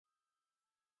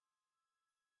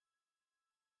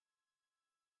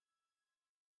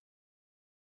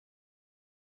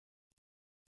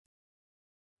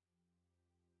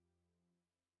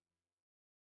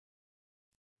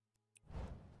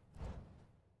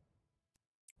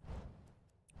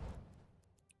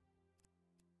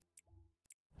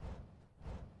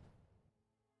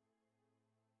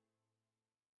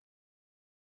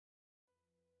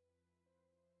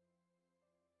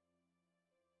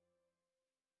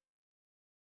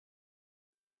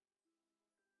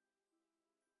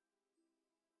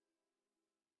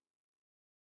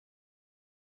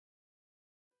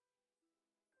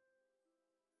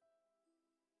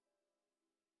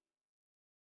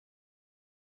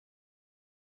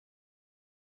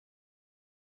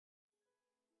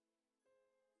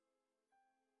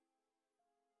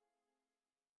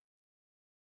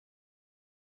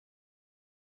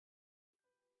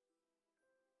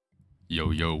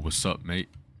Yo, yo, what's up, mate?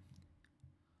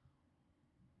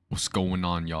 What's going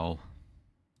on, y'all?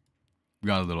 We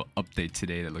got a little update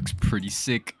today that looks pretty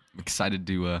sick. I'm excited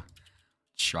to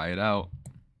try it out.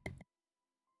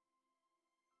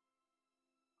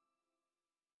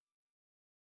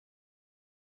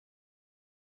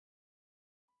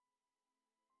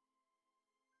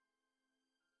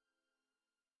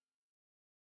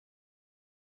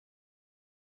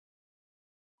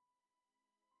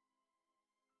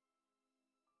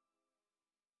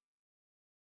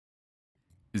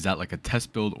 Is that like a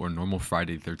test build or normal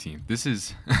Friday the 13th? This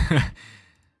is...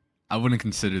 I wouldn't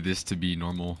consider this to be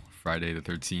normal Friday the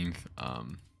 13th.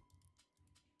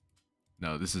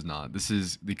 No, this is not. This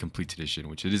is the complete edition,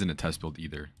 which it isn't a test build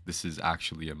either. This is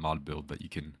actually a mod build that you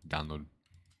can download.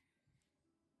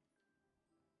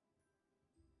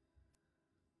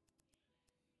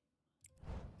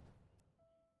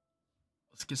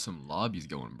 Let's get some lobbies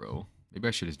going, bro. Maybe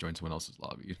I should just join someone else's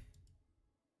lobby.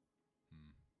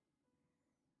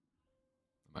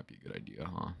 That might be a good idea,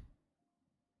 huh?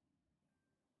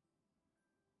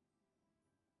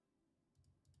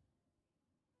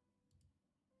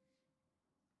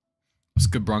 What's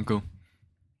good, Bronco?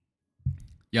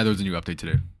 Yeah, there was a new update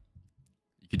today.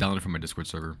 You can download it from my Discord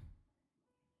server.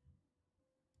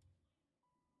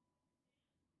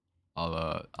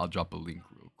 I'll drop a link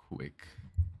real quick.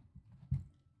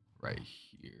 Right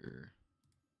here.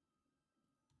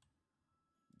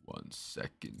 1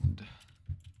 second.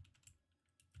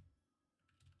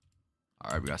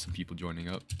 Alright, we got some people joining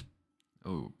up.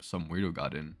 Oh, some weirdo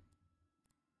got in.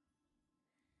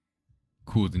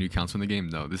 Cool, the new counts in the game?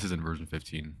 No, this isn't version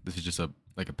 15. This is just a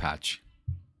patch.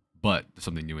 But there's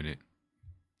something new in it.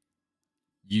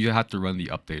 You have to run the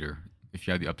updater. If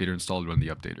you have the updater installed, run the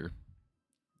updater.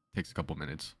 Takes a couple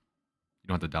minutes. You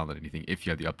don't have to download anything if you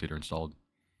have the updater installed.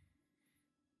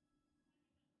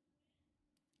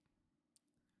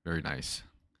 Very nice.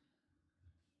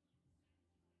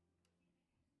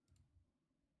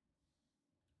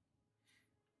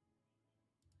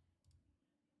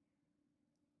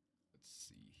 Let's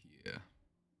see here.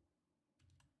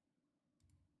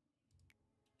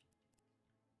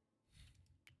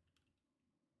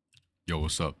 Yo,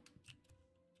 what's up?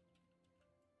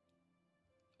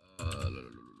 Let's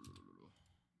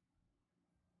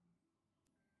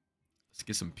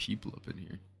get some people up in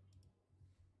here.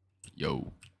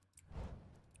 Yo.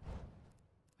 I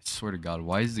swear to God,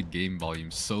 why is the game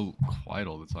volume so quiet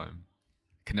all the time?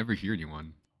 I can never hear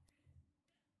anyone.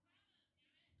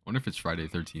 I wonder if it's Friday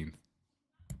 13th.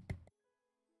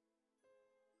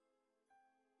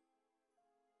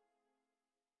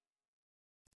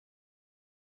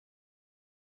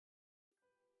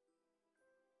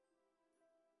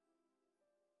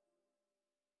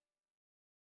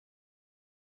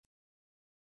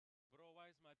 Bro, why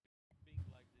is my ping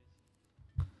like this?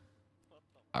 What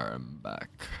the Alright, I'm back.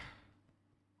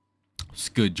 What's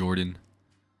good, Jordan?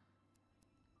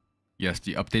 Yes,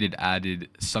 the updated added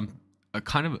a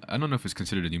kind of, I don't know if it's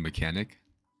considered a new mechanic.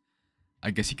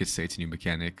 I guess you could say it's a new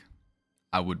mechanic.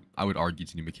 I would argue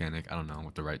it's a new mechanic. I don't know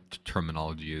what the right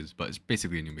terminology is, but it's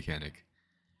basically a new mechanic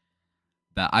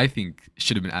that I think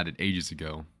should have been added ages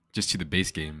ago, just to the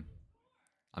base game.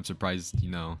 I'm surprised,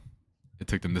 it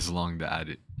took them this long to add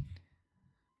it.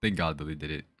 Thank God that they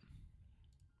did it.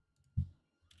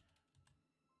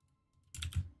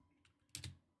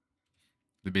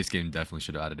 The base game definitely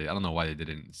should have added it. I don't know why they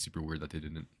didn't. It's super weird that they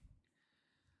didn't.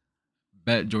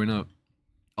 Bet, join up.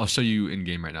 I'll show you in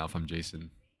game right now if I'm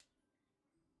Jason.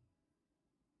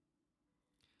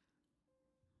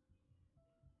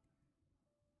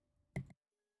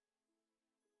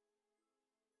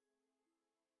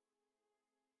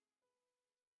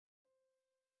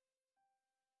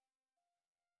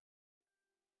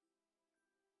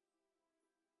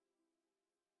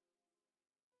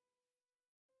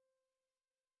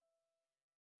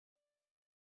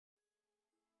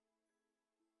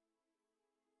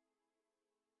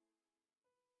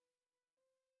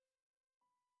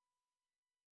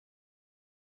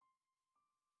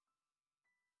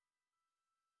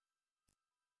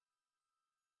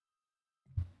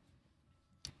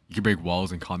 You can break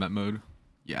walls in combat mode.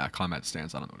 Yeah, combat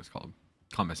stance. I don't know what it's called.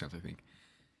 Combat stance, I think.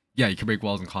 Yeah, you can break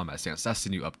walls in combat stance. That's the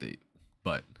new update.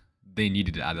 But they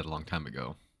needed to add that a long time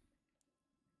ago.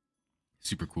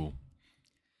 Super cool.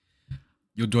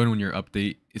 You'll join when your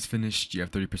update is finished. You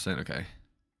have 30%. Okay.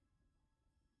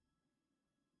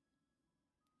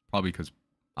 Probably because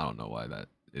I don't know why that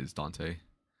is, Dante.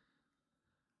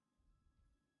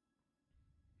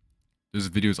 There's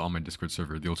videos on my Discord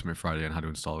server, The Ultimate Friday, on how to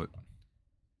install it.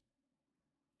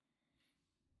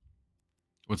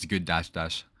 What's good, dash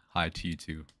dash? Hi to you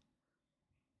too.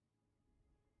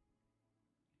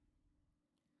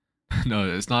 No,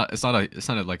 it's not. It's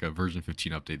not like a version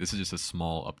 15 update. This is just a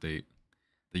small update.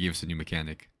 They gave us a new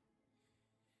mechanic.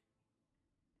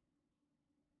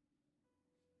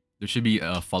 There should be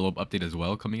a follow-up update as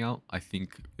well coming out. I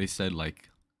think they said like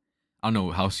I don't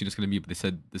know how soon it's gonna be, but they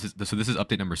said this is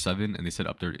update number 7, and they said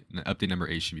update number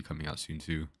 8 should be coming out soon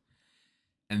too.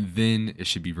 And then it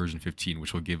should be version 15,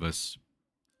 which will give us,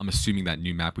 I'm assuming, that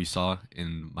new map we saw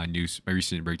in my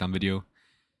recent breakdown video.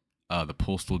 The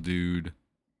postal dude.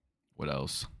 What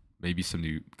else? Maybe some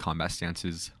new combat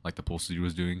stances like the postal dude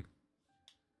was doing.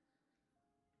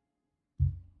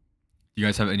 Do you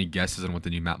guys have any guesses on what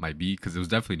the new map might be? Because it was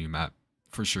definitely a new map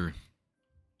for sure.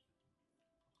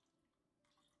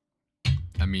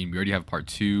 I mean, we already have part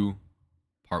 2,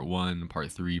 part 1, part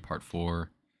 3, part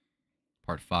 4,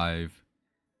 part 5,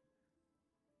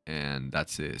 and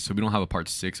that's it. So we don't have a part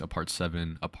 6, a part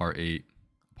 7, a part 8,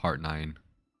 a part 9.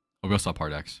 Oh, we also have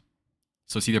part X.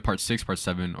 So it's either part 6, part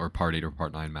 7, or part 8 or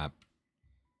part 9 map.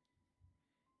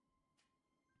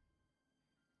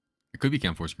 It could be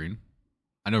Camp 4 screen.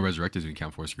 I know Resurrect is doing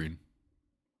Camp 4 screen.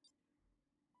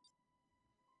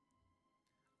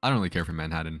 I don't really care for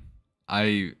Manhattan.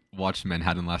 I watched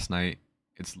Manhattan last night.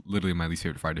 It's literally my least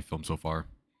favorite Friday film so far.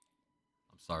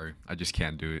 I'm sorry. I just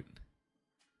can't do it.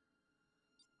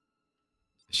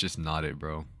 It's just not it,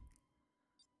 bro.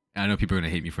 And I know people are going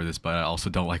to hate me for this, but I also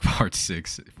don't like part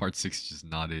 6. Part 6 is just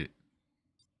not it.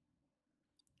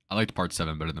 I liked part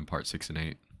 7 better than part 6 and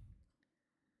 8.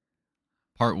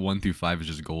 Part 1 through 5 is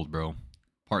just gold, bro.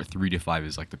 Part 3 to 5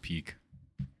 is like the peak.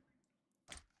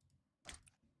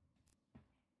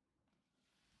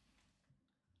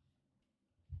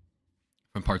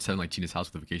 From part 7, like Tina's house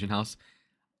with the vacation house.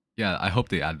 Yeah, I hope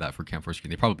they add that for Camp 4 screen.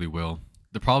 They probably will.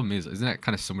 The problem is, isn't that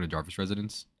kind of similar to Jarvis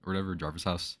Residence or whatever, Jarvis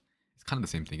house? It's kind of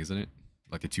the same thing, isn't it?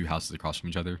 Like the two houses across from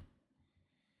each other.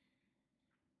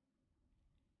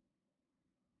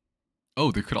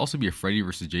 Oh, there could also be a Freddy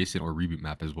versus Jason or reboot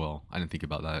map as well. I didn't think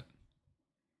about that.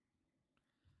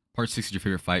 Part 6 is your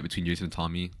favorite fight between Jason and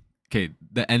Tommy. Okay,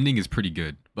 the ending is pretty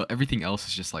good, but everything else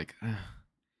is just like...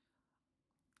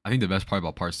 I think the best part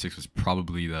about part 6 was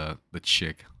probably the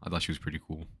chick. I thought she was pretty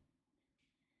cool.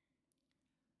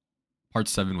 Part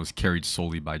 7 was carried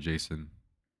solely by Jason.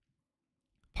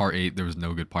 Part 8, there was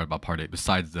no good part about part 8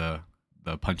 besides the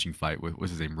punching fight with,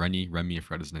 what's his name? Remy, I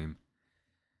forgot his name.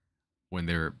 When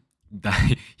they're...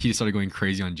 he just started going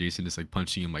crazy on Jason, just like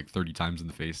punching him like 30 times in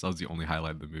the face. That was the only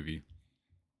highlight of the movie.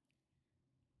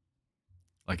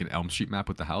 Like an Elm Street map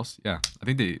with the house? Yeah, I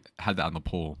think they had that on the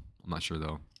poll. I'm not sure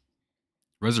though.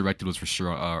 Resurrected was for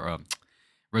sure.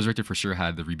 Resurrected for sure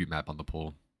had the reboot map on the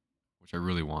poll, which I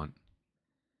really want.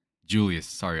 Julius,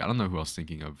 sorry, I don't know who else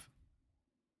thinking of.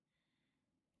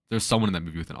 There's someone in that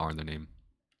movie with an R in their name.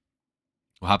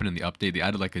 What happened in the update? They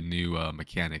added like a new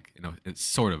mechanic. You know, it's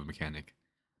sort of a mechanic.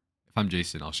 If I'm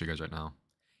Jason, I'll show you guys right now.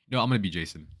 No, I'm gonna be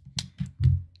Jason.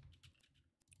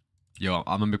 Yo,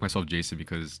 I'm gonna make myself Jason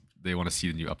because they want to see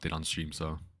the new update on stream.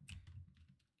 So,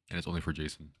 and it's only for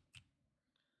Jason.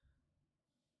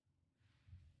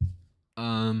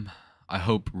 I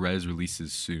hope Res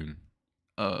releases soon.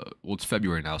 Well, it's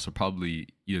February now, so probably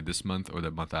either this month or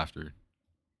the month after.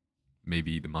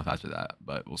 Maybe the month after that,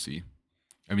 but we'll see.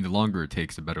 I mean, the longer it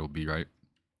takes, the better it will be, right?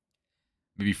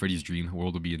 Maybe Freddy's Dream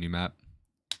World will be a new map.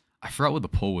 I forgot what the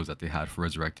poll was that they had for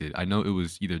Resurrected. I know it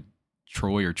was either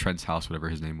Troy or Trent's house, whatever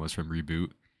his name was from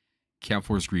Reboot. Camp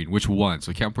 4 Screen, which one?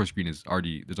 So Camp 4 Screen is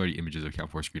already, there's already images of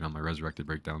Camp 4 Screen on my Resurrected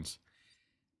breakdowns.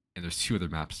 And there's 2 other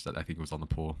maps that I think was on the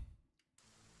poll.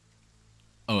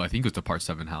 Oh, I think it was the Part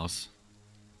 7 house.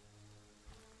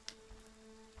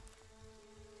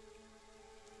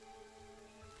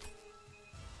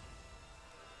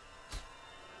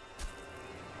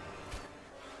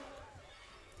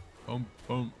 Boom,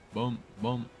 boom, boom,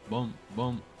 boom, boom,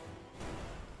 boom.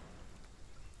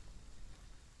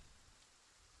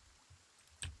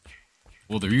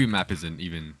 Well, the reboot map isn't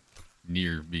even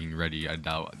near being ready. I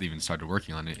doubt they even started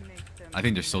working on it. I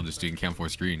think they're still just doing Camp 4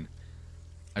 Screen.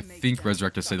 I think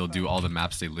Resurrected said they'll do all the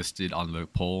maps they listed on the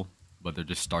poll, but they're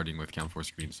just starting with Camp 4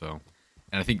 Screen, so...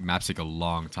 And I think maps take a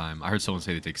long time. I heard someone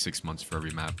say they take 6 months for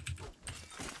every map.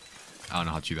 I don't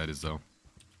know how true that is, though.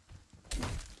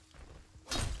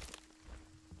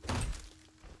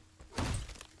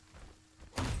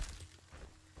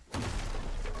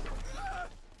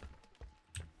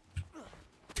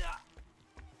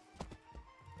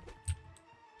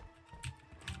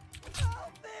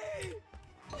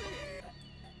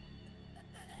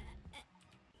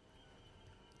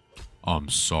 I'm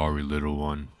sorry, little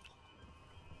one.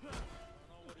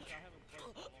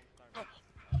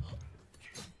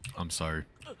 I'm sorry.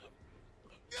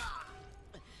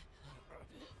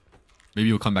 Maybe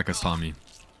he'll come back as Tommy.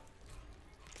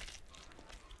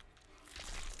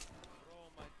 Bro,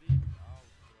 my dick. Ouch,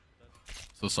 bro.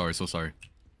 That's So sorry, so sorry.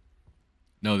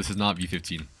 No, this is not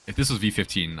V15. If this was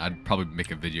V15, I'd probably make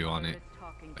a video on it,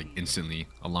 like instantly,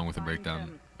 along with the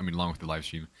breakdown. I mean, along with the live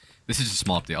stream. This is just a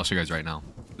small update. I'll show you guys right now.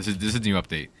 This is a new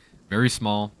update. Very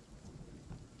small,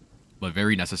 but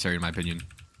very necessary in my opinion.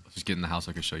 Let's just get in the house so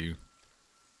I can show you.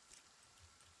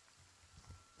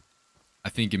 I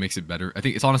think it makes it better. I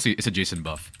think it's honestly, it's a Jason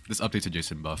buff. This update's a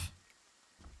Jason buff.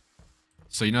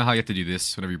 So you know how you have to do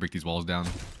this whenever you break these walls down?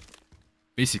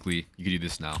 Basically, you can do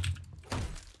this now.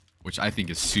 Which I think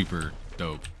is super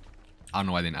dope. I don't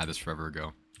know why they didn't add this forever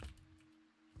ago.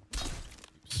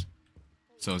 Oops.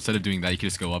 So instead of doing that, you can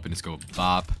just go up and just go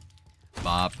bop,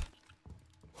 bop,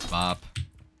 bop,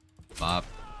 bop,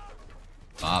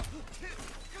 bop.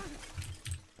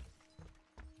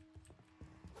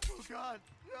 Oh God,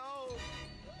 no!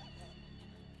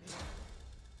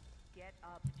 Get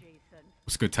up, Jason.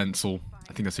 What's good, Tencel?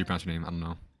 I think that's how you pronounce your name. I don't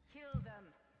know. Kill them.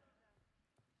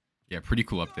 Yeah, pretty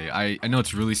cool update. I know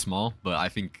it's really small, but I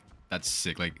think that's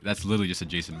sick. Like, that's literally just a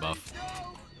Jason buff.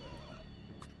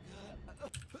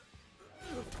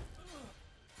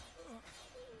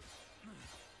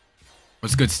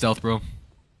 What's good, Stealth, bro?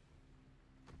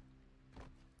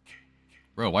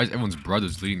 Bro, why is everyone's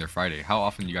brothers bleeding their Friday? How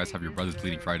often do you guys have your brothers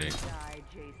bleeding Friday? Die,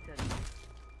 Jason.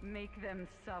 Make them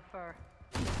suffer.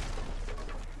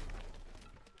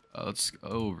 Let's go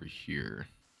over here.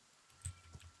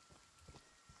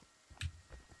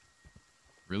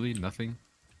 Really? Nothing?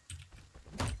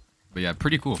 But yeah,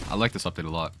 pretty cool. I like this update a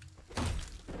lot.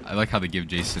 I like how they give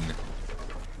Jason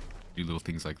do little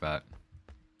things like that.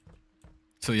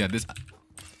 So yeah, this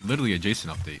literally a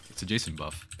Jason update. It's a Jason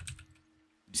buff.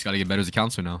 You just gotta get better as a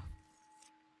counselor now.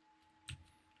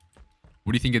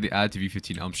 What do you think of the add to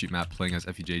V15 Elm Street map? Playing as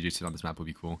FEJ Jason on this map would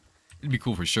be cool. It'd be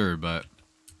cool for sure, but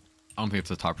I don't think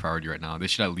it's a top priority right now. They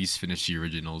should at least finish the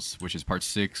originals, which is part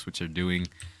 6, which they're doing.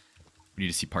 We need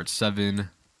to see part 7.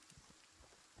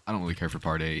 I don't really care for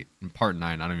part 8. And part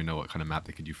 9, I don't even know what kind of map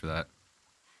they could do for that.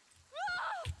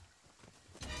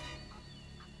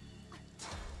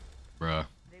 Bruh.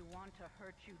 They want to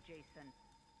hurt you, Jason.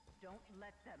 Don't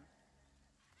let them.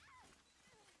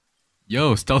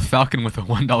 Yo, Stealth Falcon with a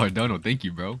 $1 dono. Thank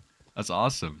you, bro. That's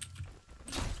awesome.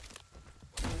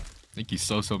 Thank you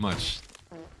so much.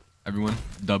 Everyone,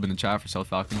 dub in the chat for Stealth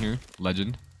Falcon here.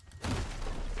 Legend. I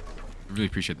really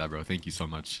appreciate that, bro. Thank you so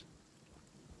much.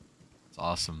 It's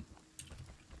awesome.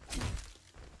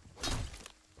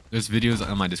 There's videos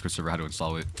on my Discord server how to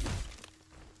install it.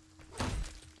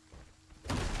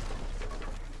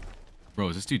 Bro,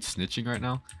 is this dude snitching right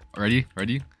now? Ready?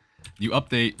 Ready? New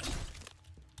update.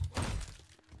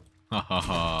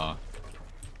 Hahaha.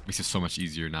 Makes it so much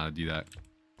easier now to do that.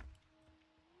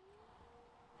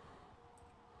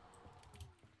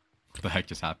 What the heck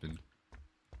just happened?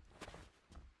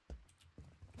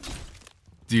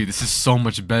 Dude, this is so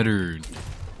much better.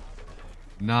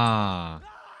 Nah.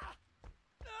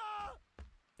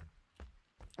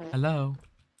 Hello.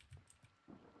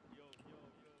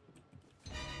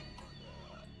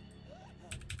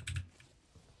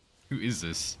 Who is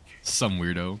this? Some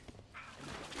weirdo.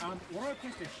 What am I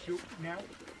supposed to shoot now?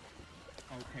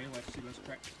 Okay, let's see, let's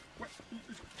crack. What?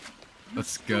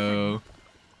 Let's go.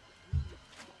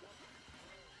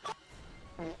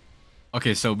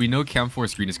 Okay, so we know Camp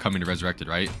Force Green is coming to Resurrected,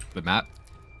 right? The map.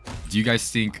 Do you guys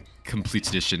think Complete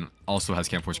Edition also has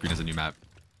Camp Force Green as a new map?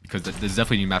 Because there's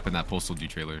definitely a new map in that Postal Dude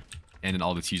trailer. And in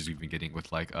all the teasers we've been getting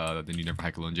with like the new Never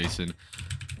Hike Alone Jason.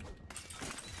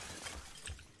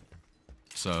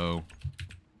 So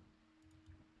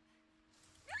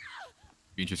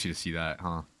be interesting to see that,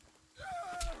 huh?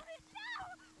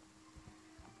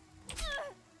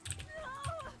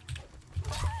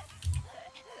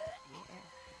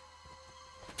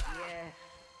 Yes.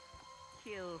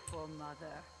 Kill for mother.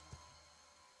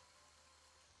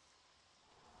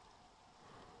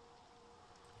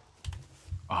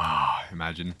 Ah,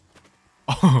 imagine.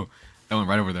 Oh, that went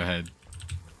right over their head.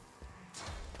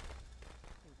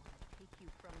 Take you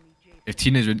from me, Jason. If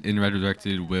Tina is in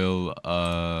Resurrected, will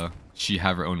she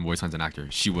have her own voice lines and actor?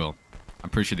 She will. I'm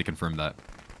pretty sure they confirmed that.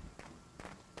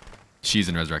 She's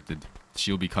in Resurrected.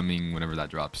 She'll be coming whenever that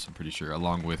drops, I'm pretty sure,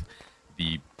 along with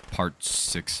the part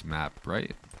 6 map, right?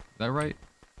 Is that right?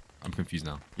 I'm confused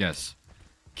now. Yes.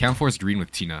 Camp Force Green with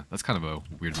Tina. That's kind of a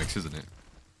weird mix, isn't it?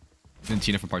 Then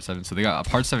Tina from part 7. So they got a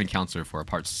part 7 counselor for a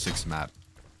part 6 map.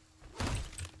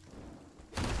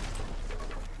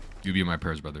 You'll be in my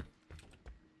prayers, brother.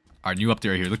 Our new update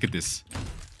right here. Look at this.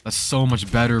 That's so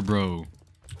much better, bro.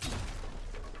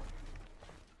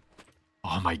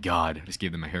 Oh my god. I just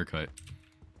gave them a haircut.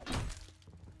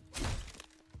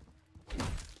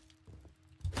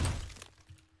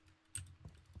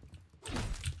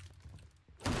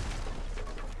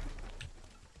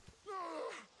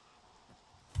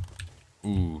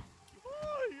 Ooh.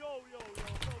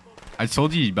 I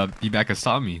told you about Ibaka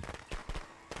saw me.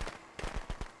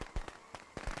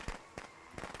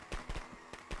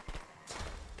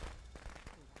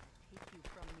 Take you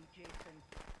from me, Jason.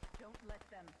 Don't let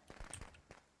them.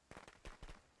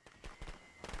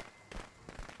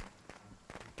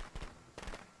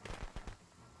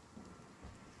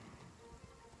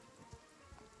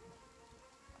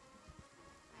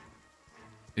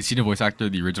 Is he the voice actor,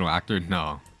 the original actor?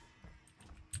 No.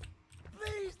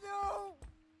 Please, no!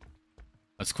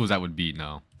 As cool as that would be,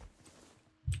 no.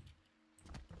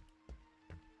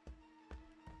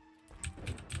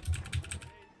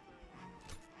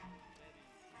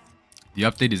 The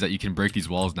update is that you can break these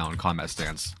walls now in combat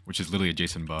stance, which is literally a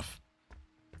Jason buff.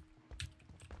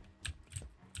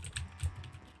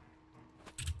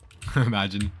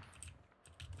 Imagine.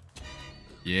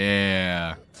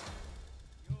 Yeah.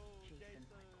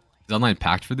 Is online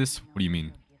packed for this? What do you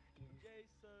mean?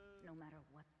 No matter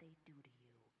what they do to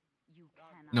you, you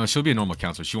cannot. No, she'll be a normal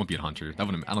counselor. She won't be a hunter. That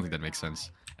wouldn't. I don't think that makes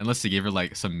sense. Unless they gave her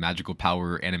like some magical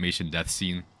power animation death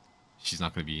scene. She's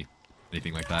not gonna be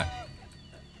anything like that.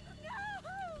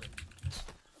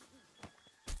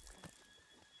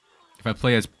 If I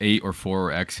play as 8 or 4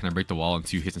 or X, can I break the wall in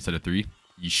 2 hits instead of 3?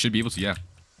 You should be able to, yeah.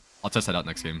 I'll test that out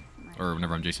next game. Or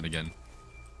whenever I'm Jason again.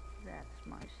 That's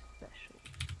my special.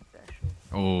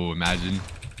 Oh, imagine.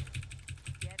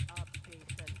 Get up,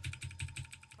 Jason.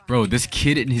 Bro, this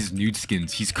kid in his nude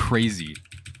skins, he's crazy.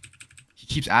 He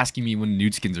keeps asking me when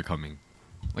nude skins are coming.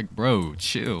 Like, bro,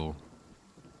 chill.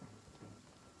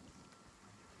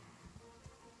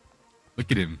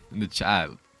 Look at him in the chat.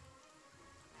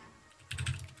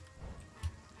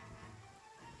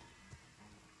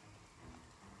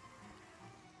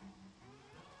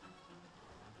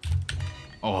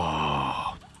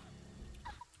 Oh.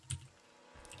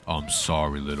 I'm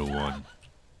sorry, little one.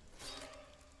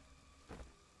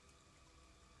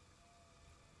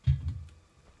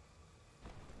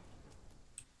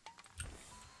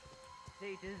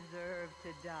 They deserve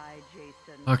to die,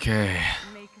 Jason. Okay.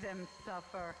 Make them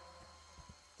suffer.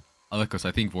 Alekos,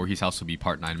 I think Voorhees House will be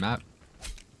part 9 map.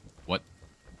 What?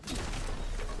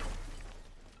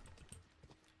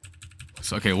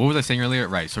 So, okay, what was I saying earlier?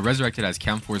 Right, so Resurrected has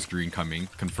Cam Force Green coming,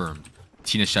 confirmed.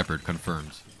 Tina Shepard,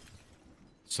 confirmed.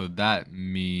 So that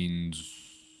means...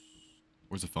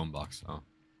 Where's the phone box? Oh.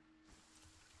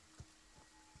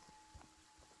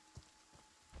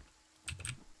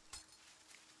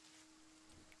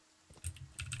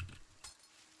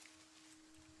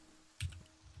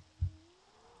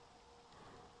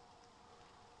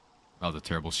 That was a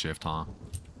terrible shift, huh?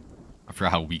 I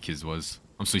forgot how weak his was.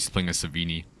 I'm so used to playing a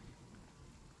Savini.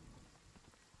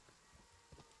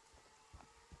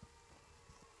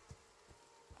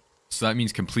 So that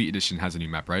means Complete Edition has a new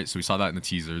map, right? So we saw that in the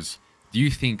teasers. Do you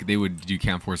think they would do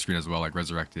Cam Force Screen as well, like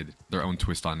Resurrected, their own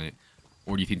twist on it?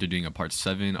 Or do you think they're doing a part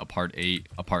 7, a part 8,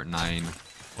 a part 9,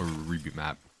 or a reboot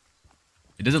map?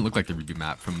 It doesn't look like the reboot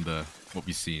map from the what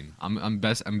we've seen. I'm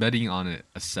betting on it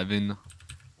a 7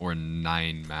 or a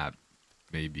 9 map,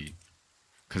 maybe.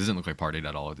 Because it doesn't look like part 8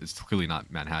 at all. It's clearly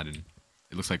not Manhattan.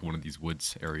 It looks like one of these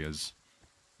woods areas.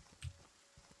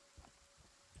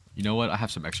 You know what? I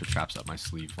have some extra traps up my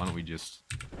sleeve. Why don't we just...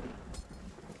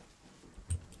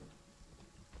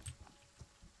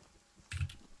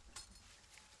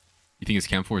 You think it's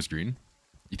Cam Force Green?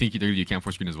 You think they're going to do Cam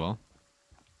Force Green as well?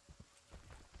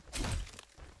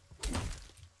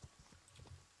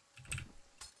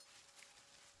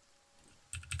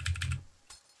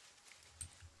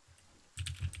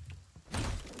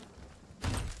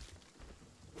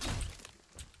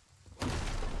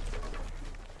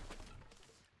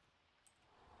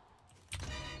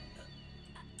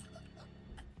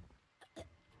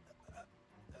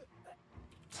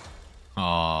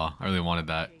 Aw, I really wanted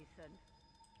that.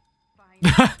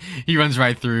 Jason. Find He runs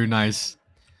right through. Nice.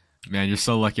 Man, you're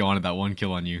so lucky I wanted that 1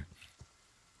 kill on you.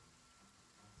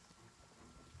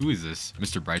 Who is this?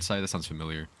 Mr. Brightside? That sounds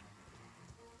familiar.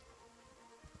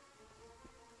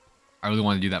 I really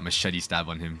want to do that machete stab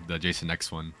on him, the Jason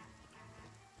X one.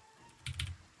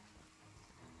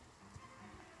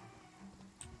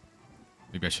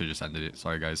 Maybe I should have just ended it.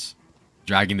 Sorry, guys.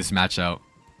 Dragging this match out.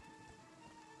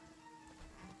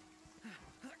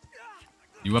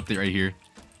 New update right here.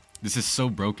 This is so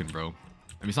broken, bro.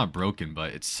 I mean, it's not broken,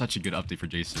 but it's such a good update for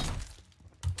Jason.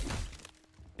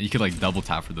 And you could like double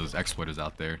tap for those exploiters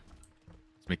out there.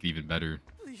 Let's make it even better.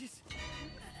 Please,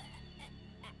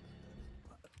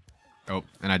 Oh,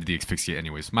 and I did the asphyxiate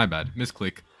anyways. My bad.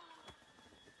 Misclick.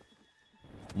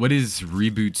 What is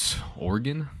Reboot's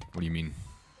organ? What do you mean?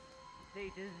 They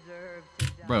deserve to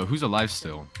die. Bro, who's alive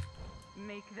still?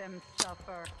 Make them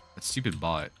suffer. That stupid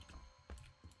bot.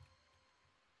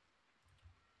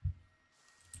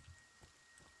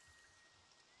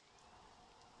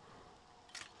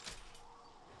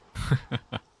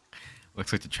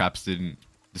 Looks like the traps didn't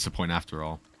disappoint after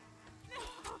all.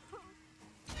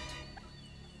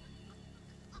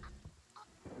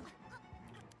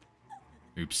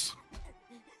 Oops.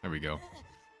 There we go.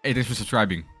 Hey, thanks for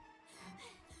subscribing.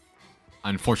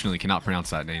 Unfortunately, cannot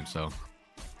pronounce that name, so.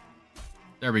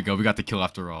 There we go. We got the kill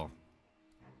after all.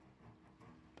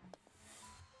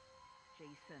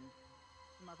 Jason,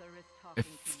 Mother is talking to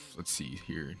you. Let's see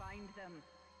here. Find them.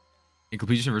 In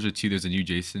completion version 2, there's a new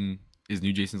Jason. Is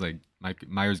new Jason's like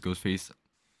Myers Ghostface?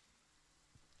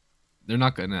 They're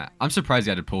not gonna. I'm surprised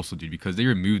they added Postal Dude because they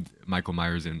removed Michael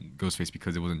Myers and Ghostface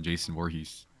because it wasn't Jason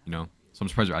Voorhees, you know? So I'm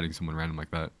surprised they're adding someone random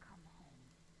like that.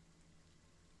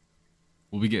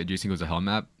 Will we get a Jason Goes to Hell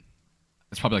map?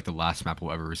 That's probably like the last map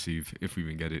we'll ever receive, if we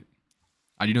even get it.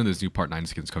 I do know there's new Part 9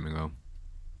 skins coming though.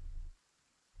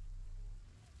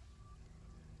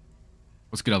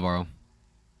 What's good, Alvaro?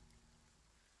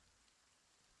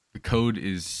 The code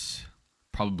is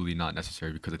probably not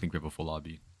necessary because I think we have a full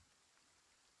lobby.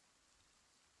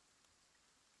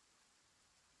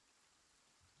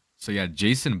 So yeah,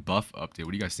 Jason buff update.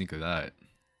 What do you guys think of that?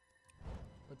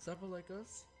 What's up,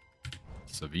 Alekos?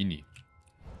 Savini.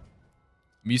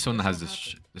 Misona has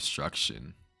this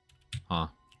destruction. Huh?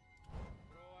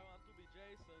 Bro, I want to be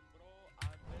Jason, bro.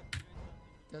 I'm best Jason in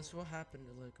the Guess what happened,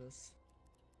 Alekos?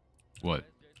 What?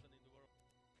 best Jason in the world.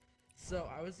 So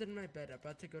I was in my bed,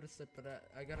 about to go to sleep, but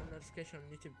I got a notification on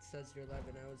YouTube that says you're live,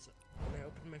 and when I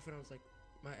opened my phone, I was like,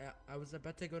 I was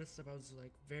about to go to sleep. I was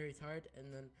like very tired,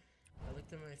 and then I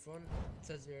looked at my phone. It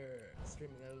says you're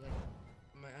streaming. I was like,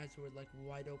 my eyes were like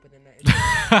wide open, and I instantly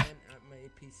ran at my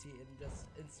PC and just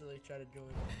instantly tried to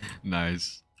join.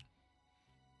 Nice.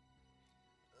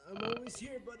 I'm always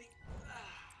here, buddy.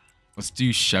 Let's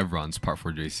do Chevrons part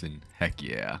 4 Jason. Heck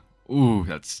yeah. Ooh,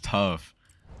 that's tough.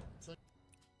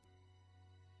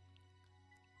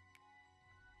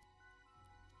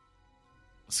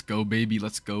 Let's go, baby.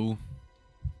 Let's go.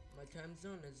 My time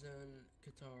zone is in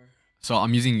Qatar. So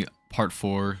I'm using part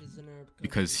 4 Which is an Arab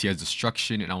because country. he has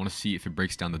destruction, and I want to see if it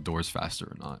breaks down the doors faster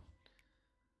or not.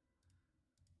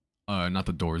 Not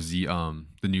the doors, the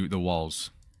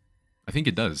walls. I think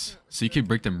it does. So you can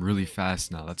break them really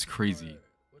fast now. That's crazy.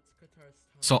 What's Qatar's time?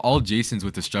 So all Jasons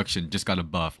with destruction just got a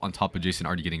buff on top of Jason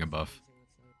already getting a buff.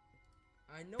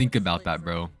 I know Think it's about late that, for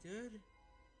bro. me, dude.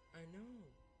 I know.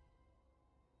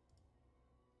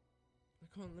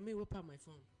 Like, hold on, let me whip out my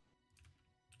phone.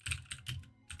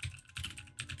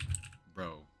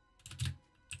 Bro.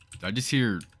 Did I just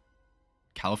hear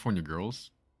California Girls?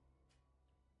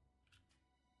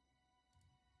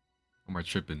 Or am I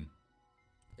tripping?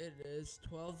 It is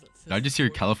 12. Did I just hear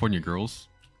California Girls?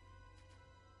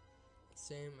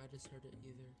 Same, I just heard it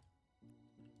either.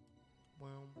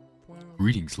 Wow. Wow.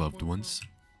 Greetings, loved ones.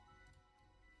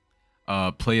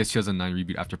 Play a 2009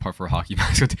 reboot after part 4 hockey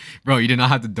match. Bro, you did not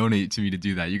have to donate to me to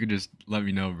do that. You could just let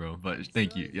me know, bro. But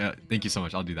thank you. Yeah, thank you so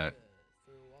much. I'll do that.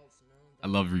 I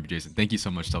love Reboot Jason. Thank you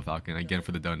so much, Stealth Falcon, again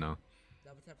for the dono.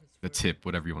 The tip,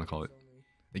 whatever you want to call it.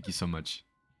 Thank you so much.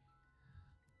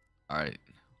 Alright.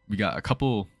 We got a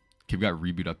couple. Okay, we got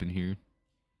Reboot up in here.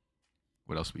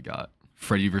 What else we got?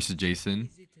 Freddy versus Jason.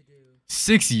 Easy to do.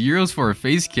 €6 for a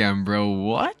face cam, bro.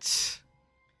 What?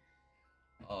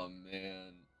 Oh,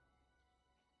 man.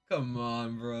 Come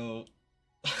on, bro.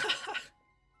 I think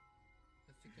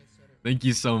I said it. Thank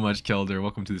you so much, Kelder.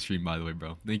 Welcome to the stream, by the way,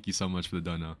 bro. Thank you so much for the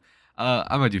dono.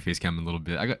 I might do face cam in a little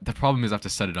bit. The problem is I have to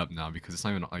set it up now because it's not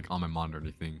even like on my monitor or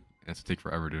anything. It has to take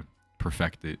forever to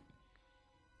perfect it.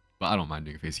 But I don't mind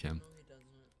doing a face cam. No, he doesn't.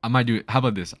 I might do it. How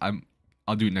about this?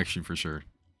 I'll do it next stream for sure.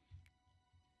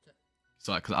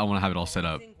 So, cause I want to have it all set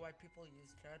up. I think why people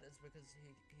use Chad is because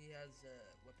he has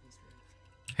weapons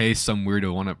range. Hey, some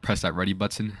weirdo want to press that ready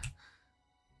button? Yo,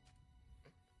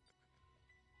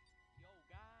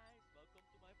 guys, welcome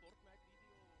to my Fortnite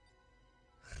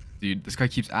video. Dude, this guy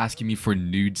keeps asking me for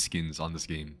nude skins on this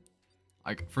game.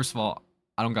 Like, first of all,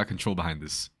 I don't got control behind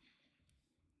this.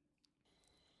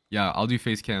 Yeah, I'll do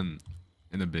face cam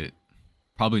in a bit.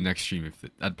 Probably next stream.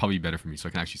 That'd probably be better for me so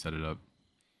I can actually set it up.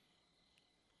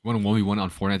 You want to 1v1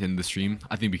 on Fortnite at the end of the stream?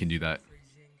 I think we can do that.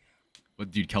 Freezing. But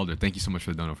dude, Kelder, thank you so much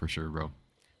for the dono for sure, bro.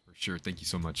 For sure, thank you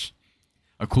so much.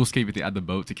 A cool escape if they add the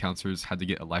boat to counters, had to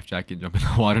get a life jacket and jump in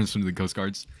the water and swim to the coast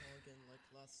guards. Again, like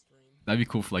last stream. That'd be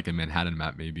cool for like a Manhattan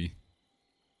map, maybe.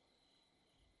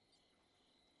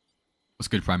 What's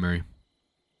good, primary?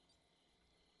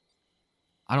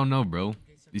 I don't know, bro.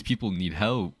 These people need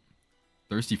help.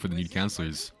 Thirsty for the new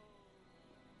counselors.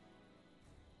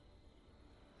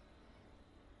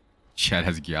 Chad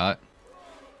has got.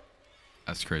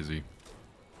 That's crazy.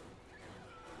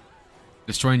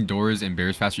 Destroying doors and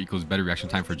barriers faster equals better reaction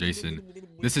time for Jason.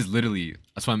 This is literally.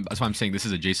 That's why I'm saying this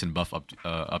is a Jason buff update.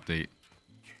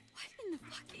 What in the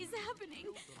fuck is happening?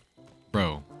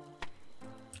 Bro.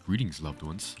 Greetings, loved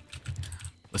ones.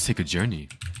 Let's take a journey.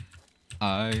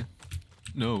 I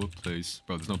know a place.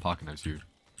 Bro, there's no pocket knives here.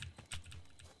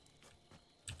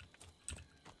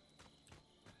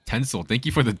 Tencel, thank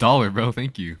you for the $1, bro.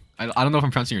 Thank you. I don't know if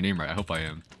I'm pronouncing your name right. I hope I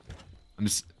am. I'm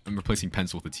replacing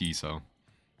pencil with a T, so.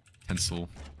 Tencel.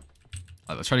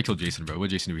 Let's try to kill Jason, bro. What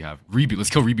Jason do we have? Reboot. Let's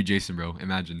kill Reboot Jason, bro.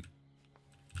 Imagine.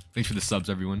 Thanks for the subs,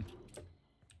 everyone.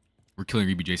 We're killing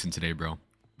Reboot Jason today, bro.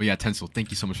 But yeah, Tencel, thank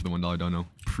you so much for the $1 dono.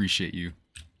 Appreciate you.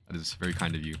 That is very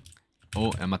kind of you.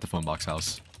 Oh, I'm at the phone box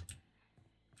house.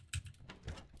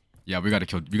 Yeah, we gotta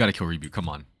kill Reboot. Come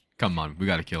on. Come on. We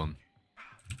gotta kill him.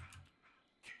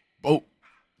 Oh,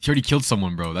 he already killed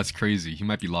someone, bro. That's crazy. He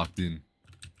might be locked in.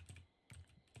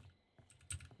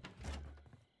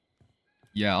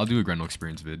 Yeah, I'll do a Grendel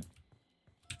experience vid.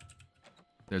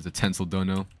 There's a Tencel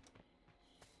dono.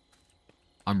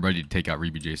 I'm ready to take out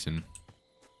Reboot Jason.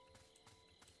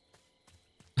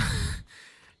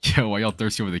 Yo, why y'all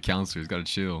thirsty over the counselors? Gotta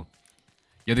chill.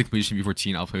 You have the completion before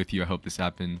teen. I'll play with you. I hope this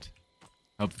happened.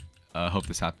 Hope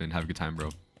this happened. Have a good time, bro.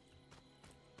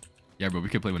 Yeah, bro, we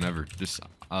can play whenever. Just,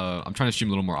 I'm trying to stream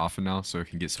a little more often now so I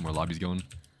can get some more lobbies going.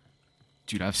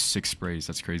 Dude, I have 6 sprays.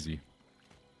 That's crazy.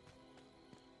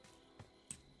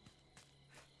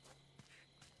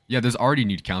 Yeah, there's already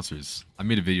nude counselors. I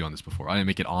made a video on this before. I didn't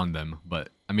make it on them, but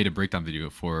I made a breakdown video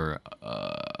for,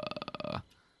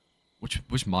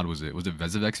 which mod was it? Was it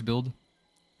Vezivex build?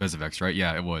 Vezivex, right?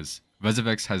 Yeah, it was.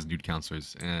 Vezivex has nude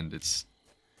counselors, and it's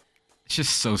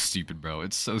just so stupid, bro.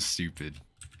 It's so stupid.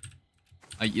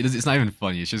 Like, it's not even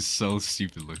funny. It's just so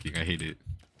stupid looking. I hate it.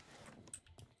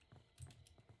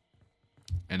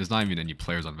 And there's not even any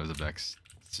players on Vezivex.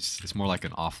 It's more like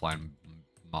an offline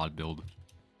mod build.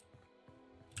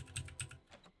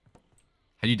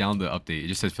 How do you download the update? It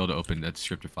just says fail to open that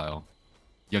descriptor file.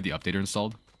 You have the updater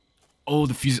installed? Oh,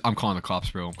 the fuse. I'm calling the cops,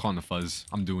 bro. I'm calling the fuzz.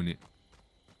 I'm doing it.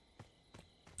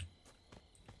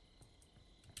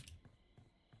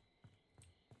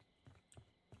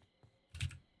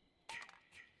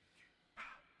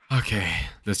 Okay.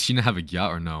 Does Sheena have a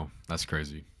yacht or no? That's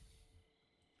crazy.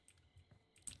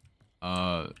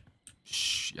 I'm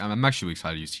actually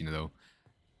excited to use Sheena though.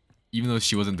 Even though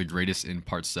she wasn't the greatest in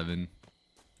part 7.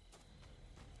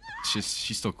 She's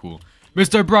still cool.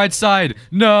 Mr. Brightside!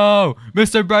 No!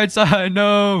 Mr. Brightside,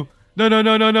 no! No, no,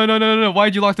 no, no, no, no, no, no.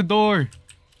 Why'd you lock the door?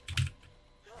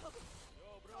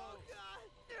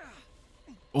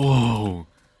 Oh.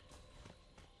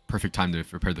 Perfect time to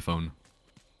repair the phone.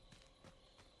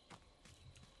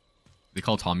 They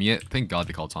call Tommy yet? Thank God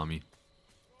they called Tommy.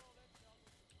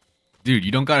 Dude,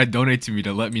 you don't gotta donate to me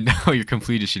to let me know your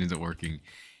completion isn't working.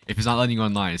 If it's not letting you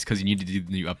online, it's because you need to do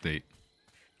the new update.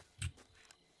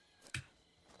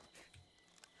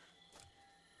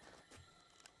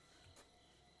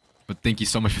 But thank you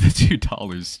so much for the $2.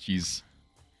 Jeez.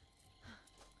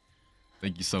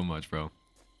 Thank you so much, bro.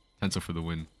 Tencel for the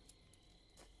win.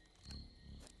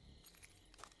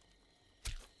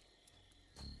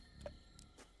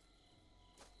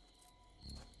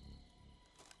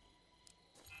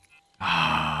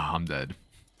 Ah, I'm dead.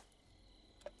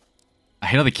 I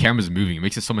hate how the camera's moving. It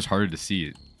makes it so much harder to see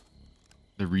it.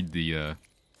 To read the,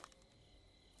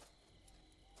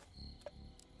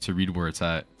 to read where it's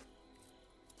at.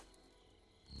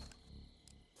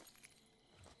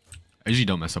 I usually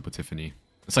don't mess up with Tiffany.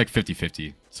 It's like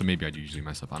 50-50. So maybe I do usually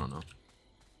mess up. I don't know.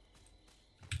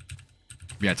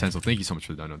 But yeah, Tencel, thank you so much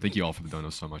for the dono. Thank you all for the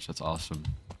donos so much. That's awesome.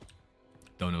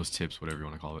 Donos, tips, whatever you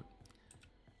want to call it.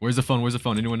 Where's the phone? Where's the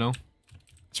phone? Anyone know?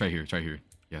 It's right here. It's right here.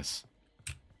 Yes.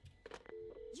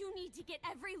 You need to get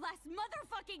every last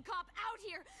motherfucking cop out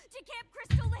here to Camp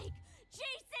Crystal Lake.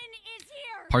 Jason is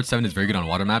here. Part 7 is very good on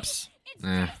water maps. It's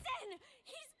Jason.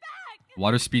 He's back.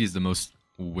 Water speed is the most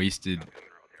wasted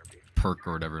perk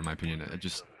or whatever in my opinion. It's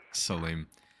just so lame.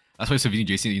 That's why Savini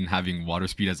Jason even having water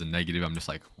speed as a negative, I'm just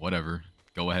like, whatever.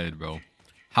 Go ahead, bro.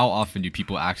 How often do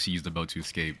people actually use the boat to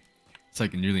escape? It's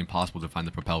like nearly impossible to find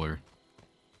the propeller.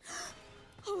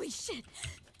 Holy shit.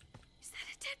 Is that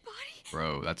a dead body?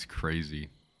 Bro, that's crazy.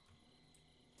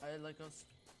 I like us.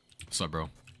 What's up, bro?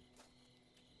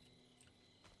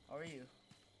 How are you?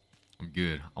 I'm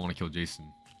good. I want to kill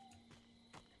Jason.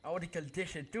 I want to kill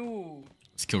Jason too.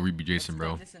 Let's kill Reboot Jason, Let's bro.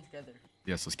 kill Jason together.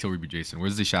 Yes, let's kill Ruby Jason.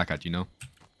 Where's the shack at? Do you know?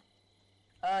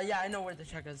 Yeah, I know where the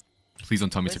shack is. Please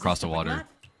don't tell me it's Is this across the big water. map?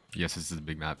 Yes, this is a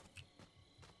big map.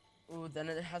 Ooh, then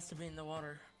it has to be in the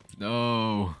water.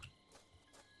 No.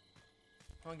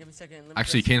 Hold on, give me a second. Let me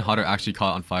Actually, dress Kane up. Hodder actually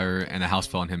caught on fire and a house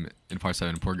fell on him in part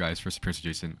 7. Poor guy's first appearance of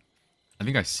Jason. I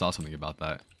think I saw something about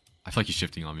that. I feel like he's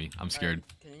shifting on me. I'm scared.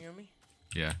 Alright, can you hear me?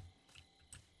 Yeah.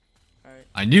 Alright.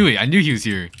 I knew it. I knew he was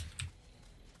here.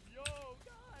 Yo,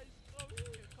 guys, come here.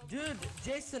 Come Dude,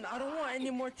 Jason, I don't want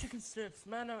any more chicken strips,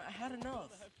 man. I had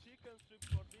enough. have chicken strips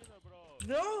for dinner,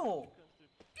 bro. No!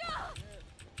 Chicken strips.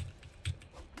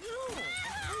 No!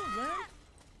 No, man.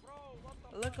 Bro, what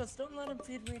the Lucas, don't let him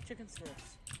feed me chicken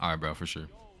strips. Alright, bro, for sure. Yo,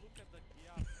 look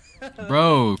at the kiosk.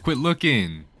 Bro, quit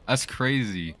looking. That's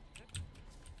crazy.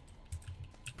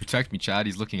 Protect me, Chad.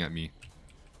 He's looking at me.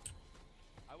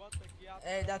 I want the kiosk.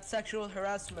 Hey, that's sexual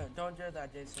harassment. Don't do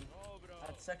that, Jason. No, bro.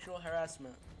 That's sexual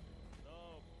harassment. No,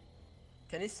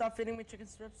 Can you stop feeding me chicken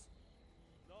strips?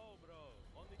 no, bro.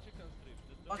 Only chicken strips.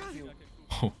 Just don't Fuck think you. I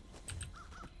can cook.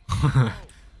 Oh.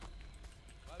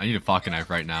 I need a pocket knife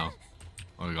right now.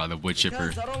 Oh my god, the wood chipper.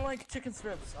 Because I don't like chicken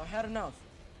strips. I've had enough.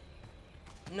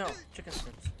 No, chicken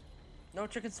strips. No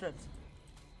chicken strips.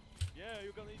 Yeah,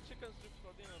 you're gonna eat chicken strips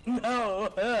for dinner. No,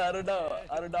 I don't know.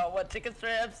 I don't know what chicken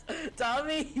strips.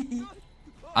 Tommy.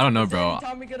 I don't know, Is bro.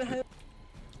 Tommy gonna have?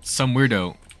 Some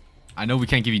weirdo. I know we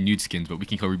can't give you nude skins, but we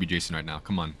can kill Ruby Jason right now.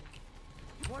 Come on.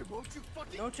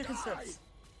 No chicken strips.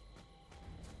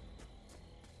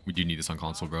 We do need this on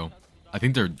console, bro. I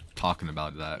think they're talking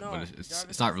about that, No, but it's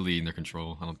Jarvis not is- really in their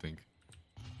control. I don't think.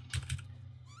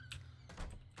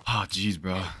 Oh, jeez,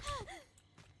 bro.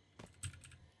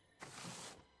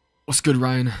 What's good,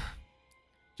 Ryan?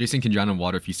 Jason can drown in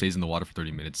water if he stays in the water for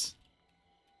 30 minutes.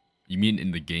 You mean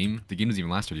in the game? The game doesn't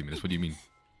even last 30 minutes. What do you mean?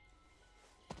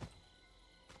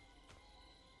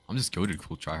 I'm just goated,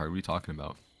 cool tryhard. What are you talking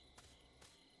about?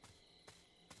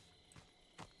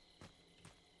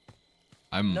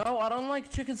 No, I don't like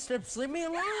chicken strips. Leave me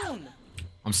alone.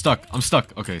 I'm stuck. I'm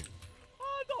stuck. Okay.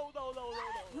 Oh, no.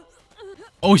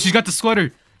 Oh, she's got the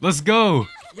sweater. Let's go.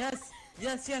 Yes,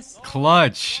 yes, yes.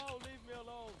 Clutch. No, leave me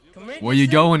alone. Come here. Where you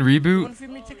Jason. going, You Reboot? wanna feed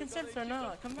me chicken strips or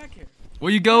not? Come back here.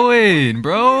 Where you going,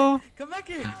 bro? Come back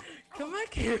here. Come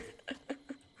back here.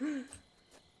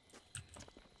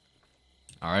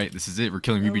 All right, this is it. We're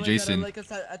killing Oh Ruby my God, Jason. like I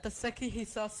said, at the second he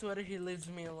saw sweater, he leaves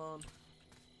me alone.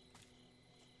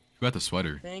 Who got the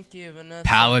sweater? Thank you, Vanessa.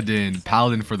 Paladin.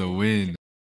 Paladin for the win.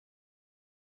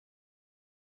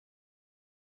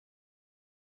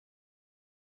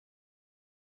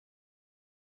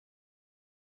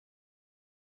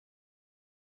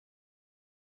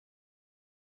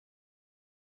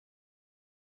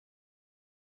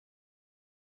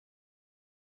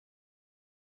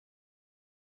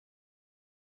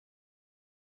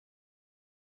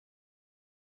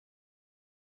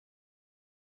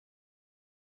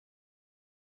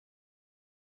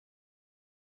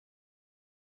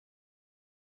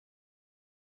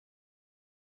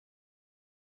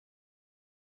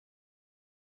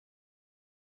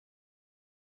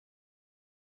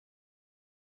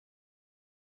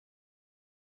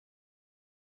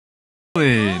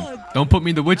 Paladin. Don't put me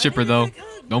in the wood chipper, though.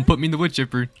 Don't put me in the wood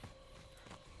chipper.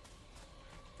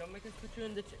 Don't make us put you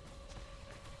in the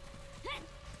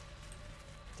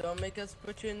Don't make us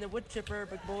put you in the wood chipper,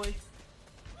 big boy.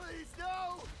 Please,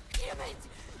 no! Damn it!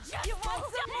 Just you want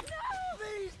some? No!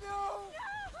 Please, no!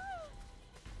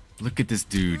 Look at this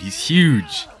dude. He's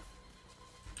huge.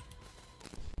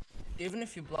 Even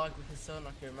if you block, we can still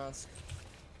knock your mask.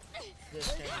 This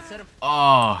time, instead of Oh,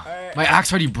 Alright. my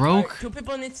axe already Alright, broke. 2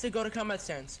 people needs to go to combat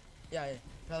stance. Yeah, yeah.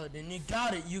 Paladin, you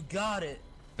got it. You got it.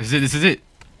 This is it. This is it.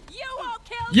 You won't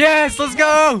kill Yes, me! let's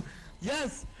go.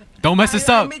 Yes. Don't mess this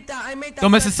I up. made that. I made that.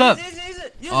 Don't mess this up. Use it. Use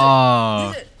it. Use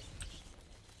Oh. it. Use it.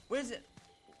 Where is it?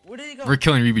 Where did he go? We're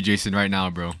killing Ruby Jason right now,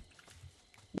 bro.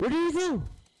 Where did he go?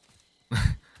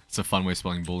 It's a fun way of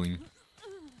spelling bullying.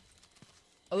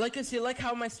 Alekis, you like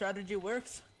how my strategy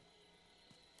works?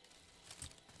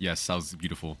 Yes, that was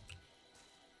beautiful.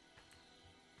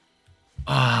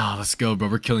 Ah, let's go, bro.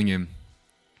 We're killing him.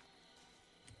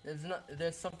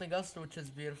 There's something else which is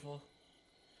beautiful.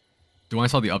 Do you want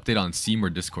to saw the update on Steam or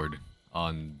Discord?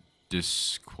 On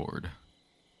Discord.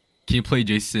 Can you play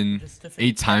Jason Just to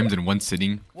 8 times in one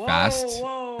sitting Whoa, fast?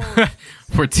 whoa.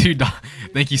 For $2.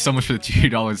 Thank you so much for the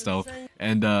 $2 though.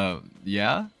 And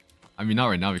yeah. I mean, not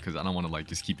right now because I don't want to like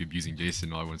just keep abusing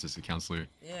Jason while everyone's just a counselor.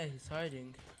 Yeah, he's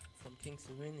hiding from King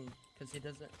Sweeney because he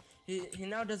doesn't. He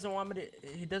now doesn't want me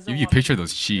to. He doesn't. Give you a want me picture of to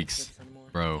those do cheeks, clips anymore.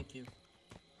 bro. Thank you.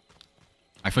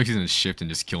 I feel like he's gonna shift and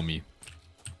just kill me.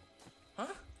 Huh?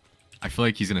 I feel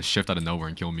like he's gonna shift out of nowhere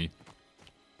and kill me.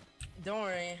 Don't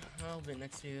worry, I'll be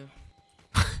next to you.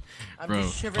 I'm Bro.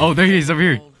 just shivering Oh, there he from is the over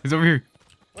here. cold. He's over here.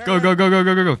 Where, Go, where? go, go, go,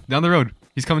 go, go, go. Down the road.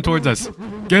 He's coming towards us.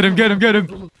 Get him, get him, get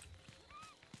him.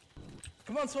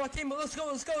 Come on, SWAT team, let's go,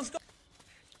 let's go, let's go.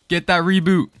 Get that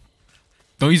reboot.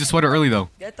 Don't use the sweater early, though.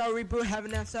 Get that reboot, have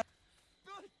an outside.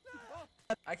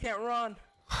 I can't run.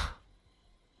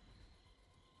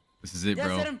 This is it, Yes,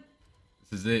 bro. hit him.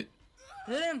 This is it.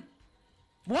 Hit him.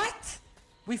 What?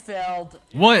 We failed.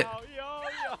 What?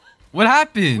 What We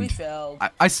happened? failed.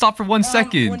 I stopped for 1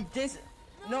 second. When Jason...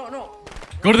 No, no.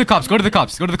 Go to the cops. Go to the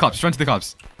cops. Go to the cops. Run to the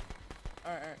cops.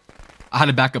 Alright, alright. I had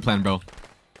a backup plan, bro.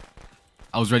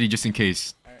 I was ready just in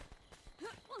case. Alright.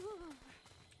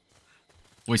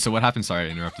 Wait, so what happened? Sorry, I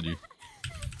interrupted you.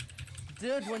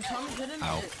 Dude, when Tommy hit him,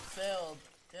 Ow. it failed.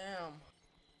 Damn.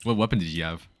 What weapon did you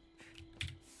have?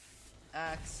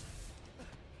 Axe.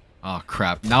 Oh,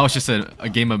 crap. Now it's just a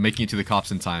game of making it to the cops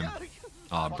in time.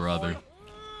 Oh, brother.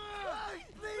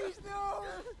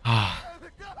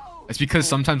 It's because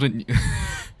sometimes when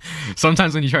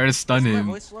sometimes when you try to stun Is my him.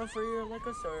 voice low for you,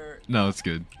 Lucas, or... No, it's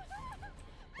good.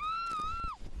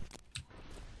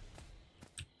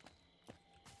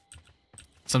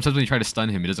 Sometimes when you try to stun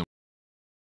him, it doesn't.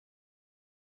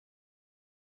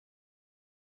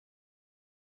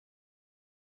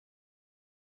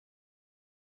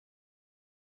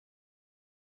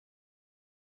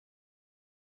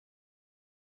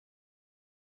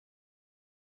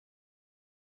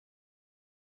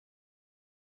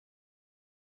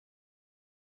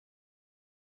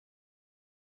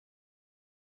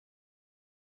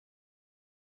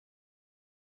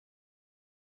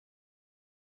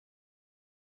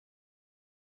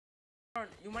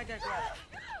 You might get grabbed.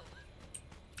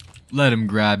 Let him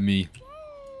grab me.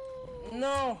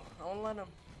 No, I won't let him.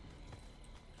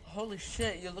 Holy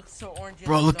shit, you look so orangey.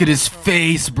 Bro, like look at his Donald Trump.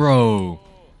 face, bro.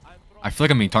 I feel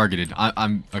like I'm being targeted.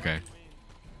 I'm okay.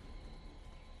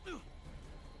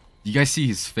 You guys see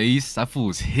his face? That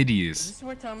fool is Is hideous. this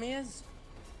where Tommy is?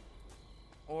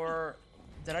 Or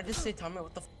did I just say Tommy?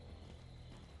 What the?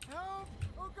 Help!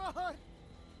 Oh God!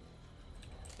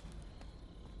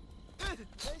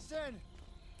 Jason,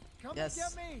 come Yes.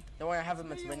 and get me. Don't worry, I have him.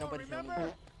 Me It's you my want, nobody kill me.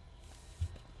 remember?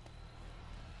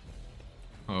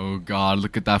 Oh God,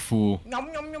 look at that fool.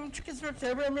 Nom nom nom. Chicken strips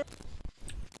everywhere.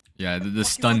 Yeah, the Fuck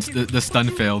stun, you, fuck you, the stun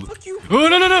fuck you, failed. Fuck you. Oh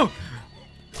no no no!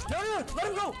 No, no, let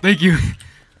him go. Thank you, You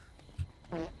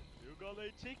got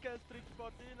a chicken strip for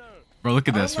dinner. bro. Look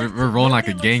at I don't this. like We're to- rolling like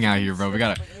a nobody gang likes out to here, bro. eat We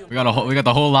got strips but you. we got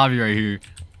the whole lobby right here.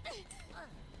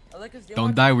 Alekis, do you Don't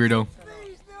want die, chicken weirdo. strips or not?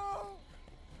 Please no.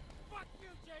 Fuck you,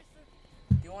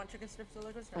 Jason. Do you want chicken strips,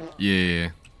 Alekis, or not? Yeah.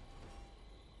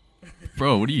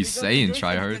 Bro, what are you We go to saying, Jason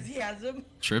tryhard? because he has them.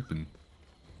 Tripping.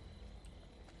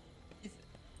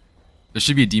 There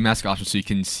should be a demask option so you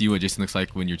can see what Jason looks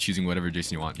like when you're choosing whatever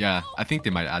Jason you want. Yeah, I think they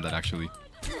might add that actually.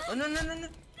 Oh, no, no, no, no.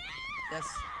 Yes.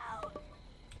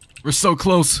 We're so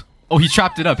close. Oh, he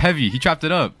trapped it up heavy. He trapped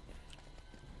it up.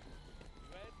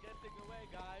 You ain't getting away,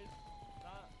 guys.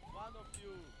 Not one of you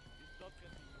is not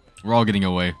getting away. We're all getting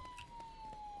away.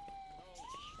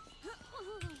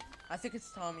 I think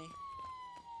it's Tommy.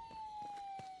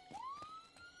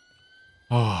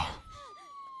 Oh.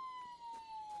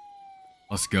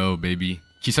 Let's go, baby.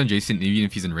 Keystone Jason, even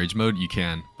if he's in rage mode, you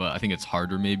can. But I think it's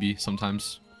harder maybe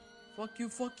sometimes. Fuck you,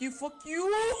 fuck you, fuck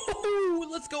you.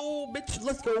 Let's go, bitch.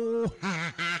 Let's go.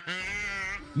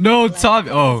 No, Tommy.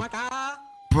 Oh.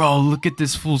 Bro, look at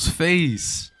this fool's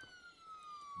face.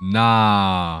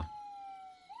 Nah.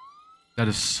 That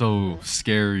is so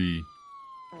scary.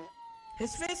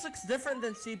 His face looks different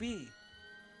than CB.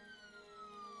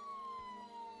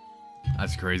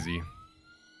 That's crazy.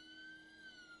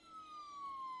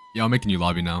 Yeah, I'll make a new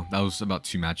lobby now. That was about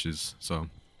 2 matches, so.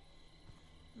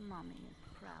 Mommy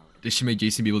is proud. They should make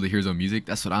Jason be able to hear his own music.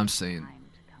 That's what I'm saying. Time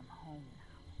to come home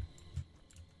now.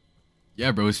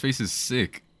 Yeah, bro, his face is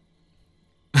sick.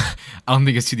 I don't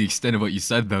think it's to the extent of what you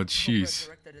said, though. Jeez.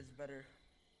 Directed is better.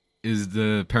 Is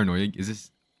the paranoia? Is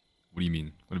this? What do you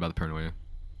mean? What about the paranoia?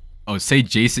 Oh, say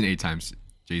Jason 8 times.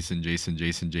 Jason, Jason,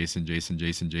 Jason, Jason, Jason,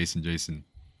 Jason, Jason, Jason.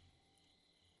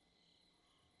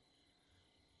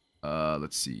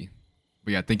 Let's see.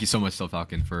 But yeah, thank you so much, Stealth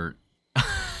Falcon, for.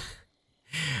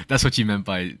 That's what you meant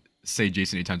by say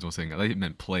Jason 8 times while saying. I thought you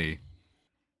meant play.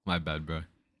 My bad, bro.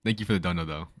 Thank you for the dono,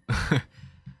 though.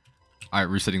 Alright,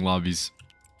 resetting lobbies.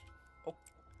 Oh.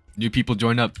 New people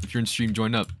join up. If you're in stream,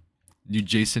 join up. New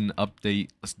Jason update.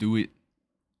 Let's do it.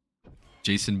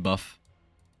 Jason buff.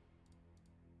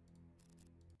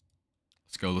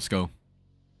 Let's go, let's go.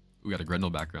 We got a Grendel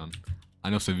background. I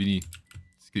know Savini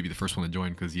is gonna be the first one to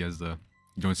join because he has the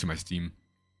he joins through my Steam.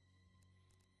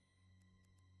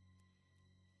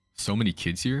 So many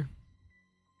kids here?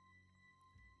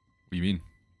 What do you mean?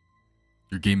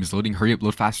 Your game is loading. Hurry up,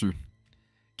 load faster.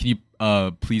 Can you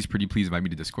please, pretty please invite me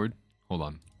to Discord? Hold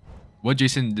on. What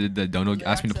Jason did the Dono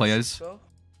ask me to play as?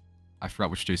 I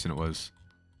forgot which Jason it was.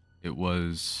 It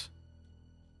was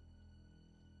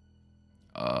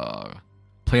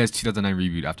play as 2009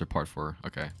 reboot after part 4.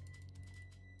 Okay.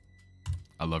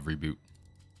 I love reboot.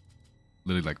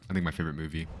 Literally, like, I think my favorite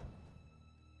movie.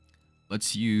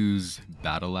 Let's use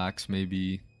Battle Axe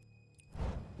maybe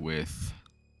with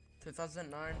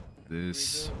 2009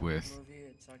 this reboot with movie.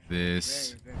 It's actually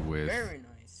this with very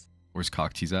nice. where's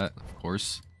Cocktease at? Of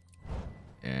course.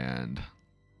 And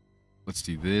let's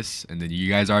do this, and then you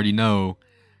guys already know,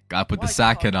 gotta put the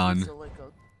sack head on.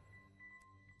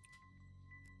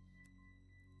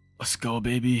 Let's go,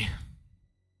 baby.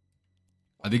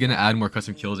 Are they gonna add more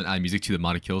custom kills and add music to the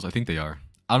modded kills? I think they are.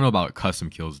 I don't know about custom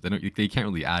kills. They can't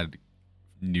really add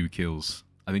new kills.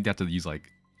 I think they have to use, like,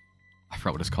 I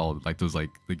forgot what it's called, like those, like,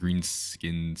 the green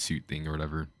skin suit thing or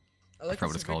whatever. I forgot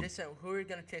what it's called. Who are you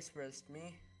gonna taste first?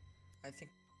 Me? I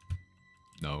think.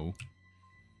 No.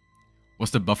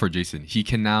 What's the buff for Jason? He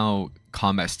can now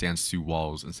combat stance through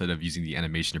walls instead of using the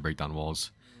animation to break down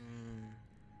walls.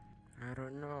 I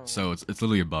don't know. So it's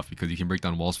literally a buff because you can break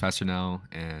down walls faster now,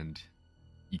 and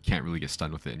you can't really get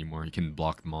stunned with it anymore. You can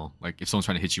block them all. Like if someone's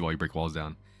trying to hit you while you break walls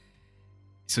down.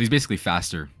 So he's basically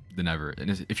faster than ever.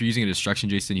 And if you're using a destruction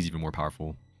Jason, he's even more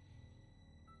powerful.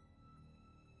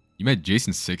 You met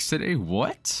Jason 6 today?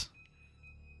 What?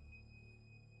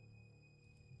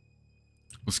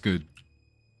 What's good?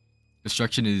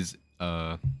 Destruction is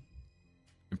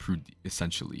improved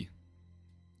essentially.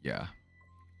 Yeah.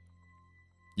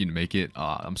 You didn't make it?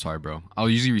 I'm sorry, bro. I'll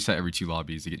usually reset every 2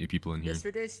 lobbies to get new people in here.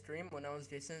 Yesterday's stream when I was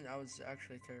Jason, I was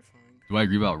actually terrifying. Do I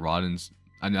agree about Rodden's?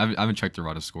 I haven't checked the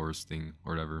Rodden scores thing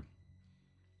or whatever.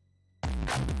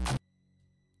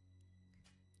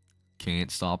 Can't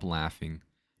stop laughing.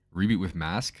 Reboot with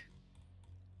mask?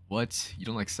 What? You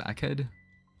don't like Sackhead?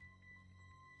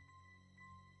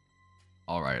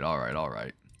 Alright.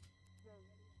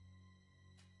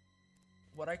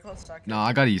 What I call sack. No,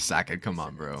 I gotta use Sackhead. Come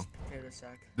on, bro.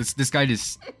 This guy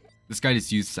just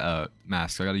used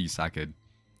mask, so I gotta use Sackhead.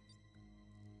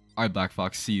 Alright, Black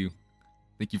Fox, see you.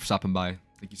 Thank you for stopping by.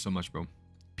 Thank you so much, bro.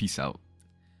 Peace out.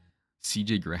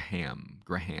 CJ Graham.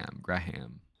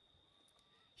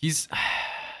 He's I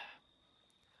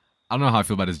don't know how I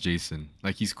feel about his Jason.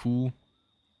 Like, he's cool,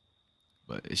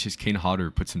 but it's just Kane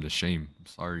Hodder puts him to shame. I'm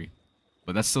sorry.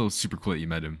 But that's still super cool that you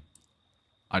met him.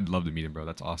 I'd love to meet him, bro.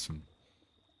 That's awesome.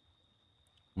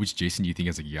 Which Jason do you think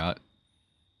has a yacht?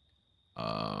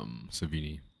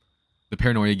 Savini. The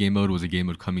Paranoia game mode was a game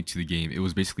mode coming to the game. It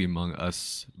was basically Among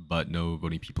Us, but no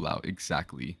voting people out.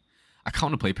 Exactly. I kind of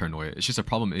want to play Paranoia. It's just the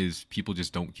problem is people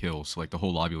just don't kill. So, like, the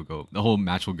whole lobby will go. The whole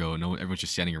match will go. And everyone's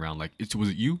just standing around like, was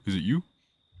it you? Is it you?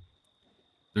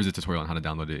 There's a tutorial on how to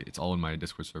download it. It's all in my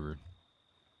Discord server.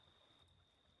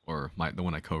 Or the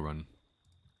one I co-run.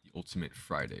 The Ultimate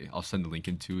Friday. I'll send the link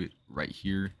into it right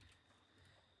here.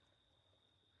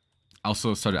 I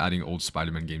also started adding old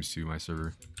Spider-Man games to my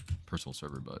server. Personal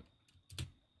server, but...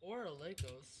 Or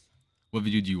Legos. What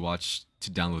video do you watch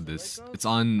to download this? It's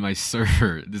on my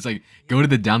server. It's like, go to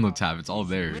the download tab. It's all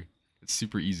there. It's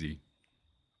super easy.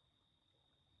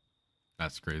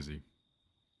 That's crazy.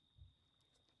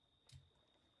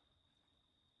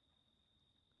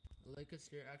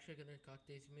 Legos, you're actually gonna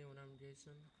cocktails me when I'm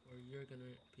Jason? Or you're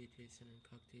gonna be Jason and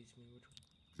cocktails me? Which one?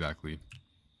 Exactly.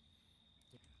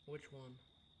 Which one?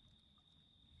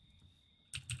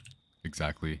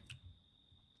 Exactly.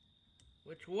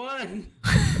 Which one?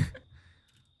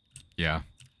 Yeah.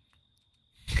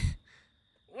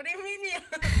 What do you mean, yeah?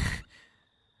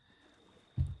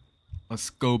 Let's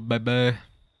go, baby. Let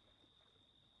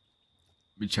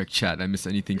me check chat. Did I miss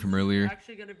anything from earlier? It's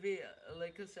actually gonna be a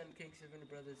Lakers and King 7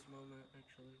 Brothers moment,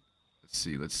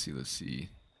 actually. Let's see.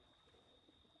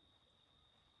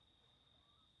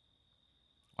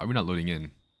 Why are we not loading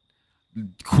in?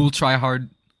 Cool try hard.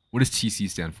 What does TC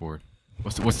stand for?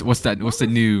 What's the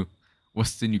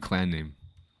new clan name?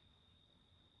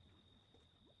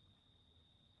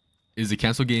 Is the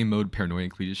cancel game mode Paranoia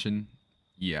Include Edition?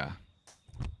 Yeah.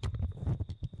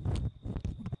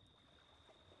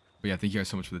 But yeah, thank you guys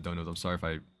so much for the donos. I'm sorry if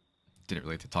I didn't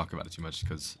really like to talk about it too much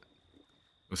because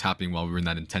it was happening while we were in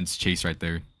that intense chase right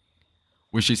there.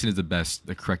 Which Jason is the best?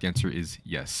 The correct answer is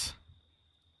yes.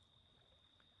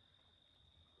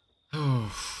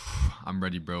 Oh, I'm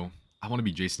ready, bro. I want to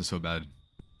be Jason so bad.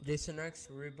 Jason X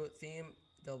reboot theme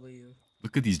W.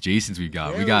 Look at these Jasons we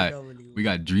got. Very We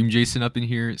got Dream Jason up in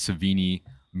here, Savini,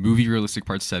 Movie Realistic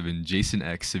Part 7, Jason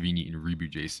X, Savini, and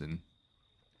Reboot Jason.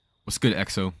 What's good,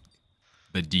 EXO?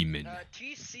 The demon.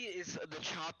 TC is the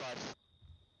Choppas.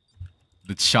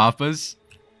 The Choppas?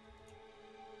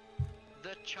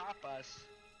 The Choppas.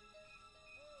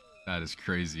 That is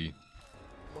crazy.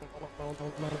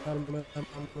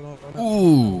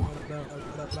 Ooh.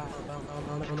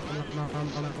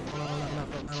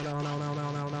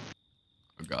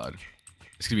 Oh god.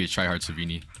 It's gonna be a tryhard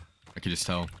Savini. I could just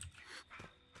tell.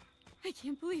 I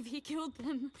can't believe he killed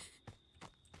them.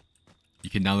 You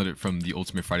can download it from the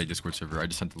Ultimate Friday Discord server. I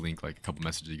just sent the link like a couple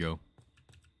messages ago.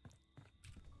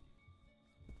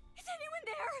 Is anyone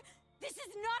there? This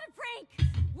is not a prank.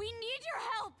 We need your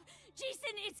help.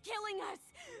 Jason is killing us.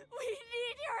 We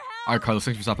need your help. Alright, Carlos,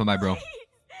 thanks for stopping by, bro. Please,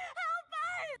 help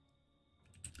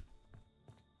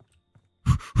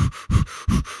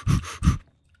us.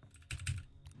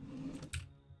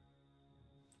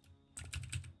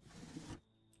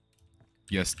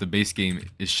 Yes, the base game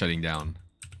is shutting down.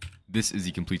 This is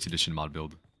the Complete Edition mod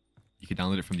build. You can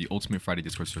download it from the Ultimate Friday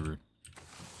Discord server.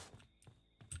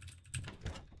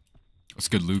 What's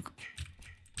good, Luke?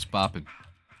 What's poppin'?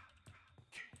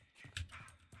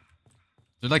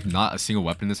 Is there like not a single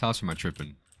weapon in this house, or am I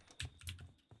tripping?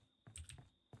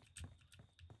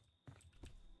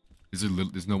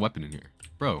 There's no weapon in here.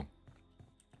 Bro.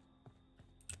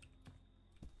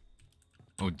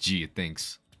 Oh, gee,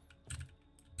 thanks.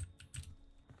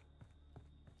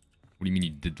 What do you mean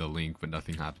you did the link, but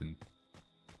nothing happened?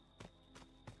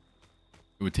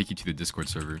 It would take you to the Discord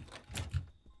server.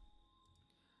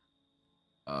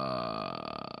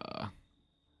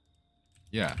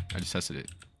 Yeah, I just tested it.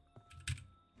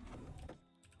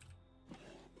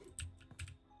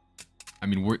 I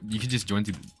mean, you can just join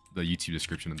through the YouTube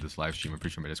description of this live stream. I'm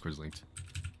pretty sure my Discord is linked.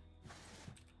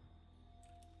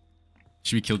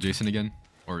 Should we kill Jason again?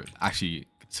 Or actually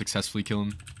successfully kill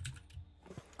him?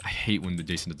 I hate when the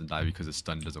Jason doesn't die because his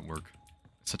stun doesn't work.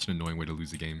 It's such an annoying way to lose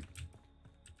the game.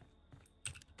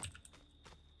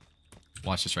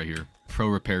 Watch this right here. Pro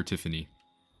Repair Tiffany.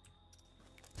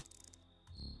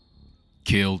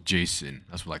 Kill Jason.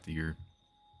 That's what I like to hear.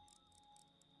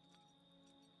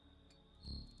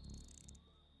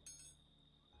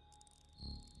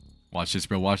 Watch this,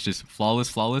 bro. Watch this. Flawless,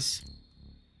 flawless.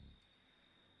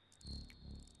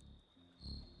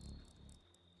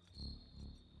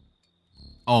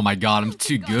 Oh my god, I'm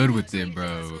too good with it,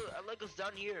 bro. Lego's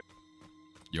down here.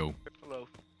 Yo. Hello.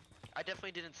 I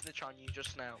definitely didn't snitch on you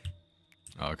just now.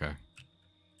 Oh, okay.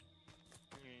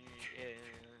 Yeah.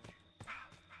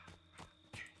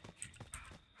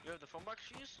 You have the phone box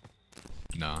keys?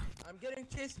 Nah. I'm getting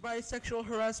chased by a sexual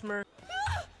harasser.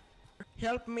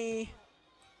 Help me.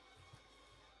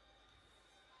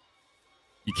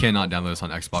 You cannot download this on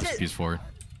Xbox or PS4.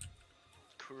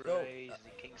 Crazy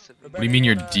King Sabine. What do you mean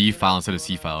your D file instead of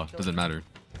C file? Doesn't matter.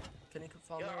 Can you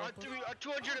follow Yeah, me? on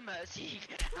 200 MS.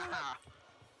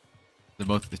 They're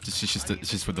both. It's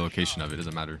just for the location of it.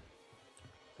 Doesn't matter.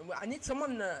 I need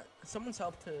someone's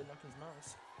help to knock his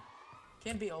mouse.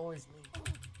 Can't be always me.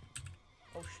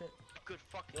 Oh shit. Good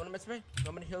fuck. You wanna mess me? You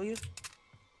want me to heal you?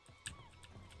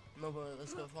 No, but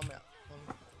let's go. Follow me out. Follow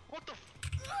me. What the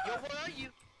Yo, where are you?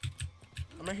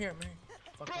 I'm right here. I'm right here.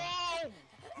 Fuck Bro!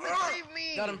 off. Save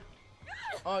me! Got him.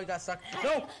 Oh, he got stuck.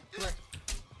 No! Come here.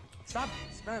 Stop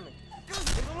spamming.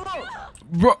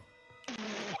 Bro.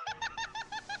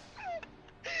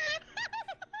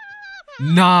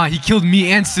 Nah, he killed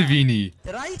me and Savini.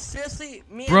 Did I seriously?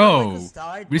 Me Bro, and Lucas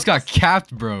died? we just got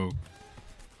capped, bro.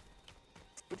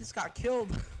 We just got killed.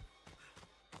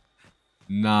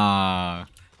 Nah.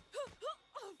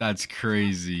 That's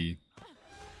crazy.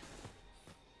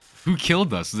 Who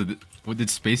killed us? Was it, what did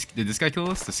this guy kill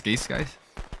us? The Skace guy?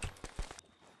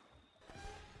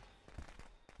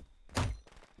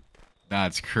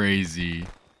 That's crazy.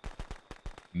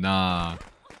 Nah.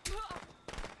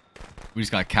 We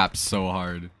just got capped so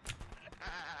hard.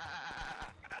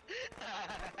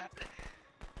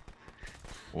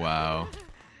 Wow.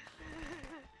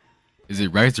 Is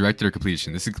it Resurrected or Complete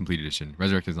Edition? This is Complete Edition.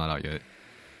 Resurrected is not out yet.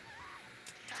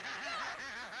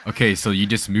 Okay, so you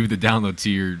just moved the download to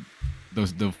your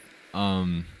just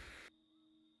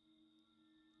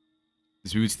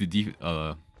move it to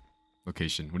the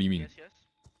location. What do you mean? Yes, yes.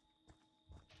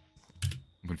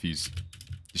 I'm confused.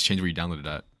 Just change where you downloaded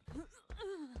at.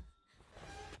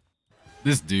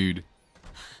 This dude.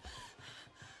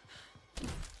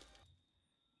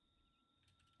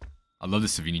 I love the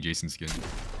Savini Jason skin.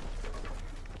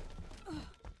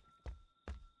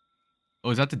 Oh,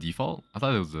 is that the default? I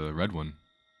thought it was the red one.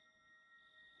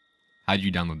 How did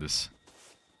you download this?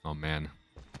 Oh man.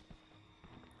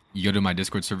 You go to my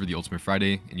Discord server, the Ultimate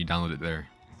Friday, and you download it there.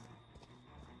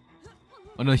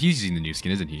 Oh no, he's using the new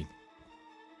skin, isn't he?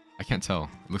 I can't tell.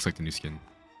 It looks like the new skin.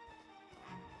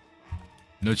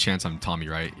 No chance I'm Tommy,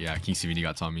 right? Yeah, King Savini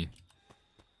got Tommy.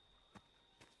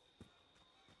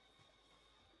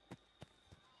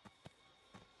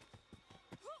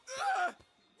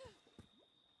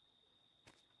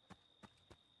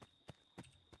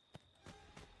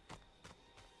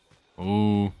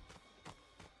 Oh.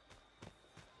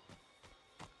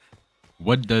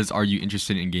 What does "are you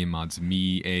interested in game mods"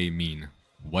 mean?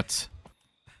 What?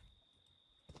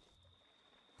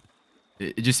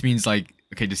 It just means like,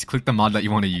 okay, just click the mod that you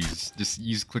want to use.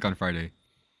 Just click on Friday.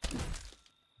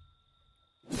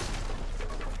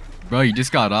 Bro, you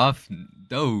just got off?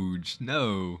 Doge,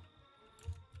 no.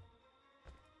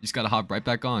 You just gotta hop right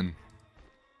back on.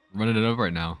 Running it over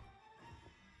right now.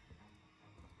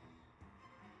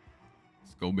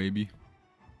 Let's go, baby.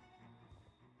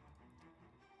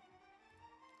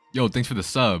 Yo, thanks for the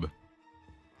sub.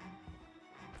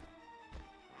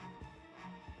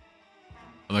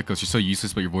 Alekos, you're so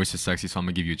useless, but your voice is sexy, so I'm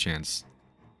gonna give you a chance.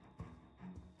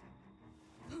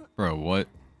 Bro, what?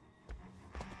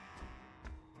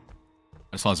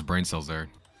 I saw his brain cells there.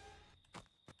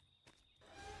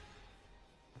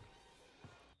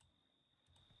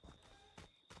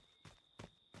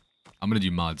 I'm gonna do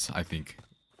mods, I think.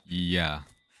 Yeah.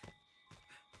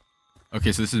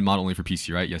 Okay, so this is mod only for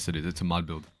PC, right? Yes, it is. It's a mod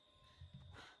build.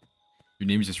 Your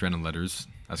name is just random letters.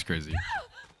 That's crazy.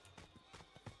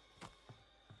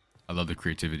 I love the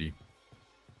creativity.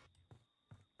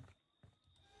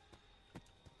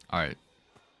 Alright.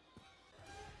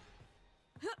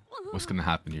 What's gonna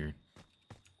happen here?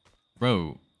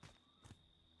 Bro.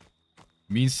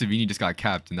 Me and Savini just got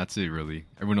capped, and that's it, really.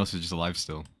 Everyone else is just alive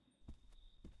still.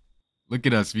 Look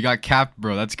at us. We got capped,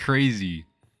 bro. That's crazy.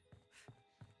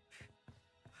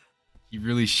 He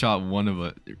really shot one of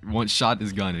us. One shot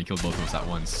his gun and killed both of us at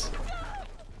once.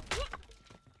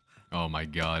 Oh my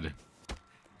god.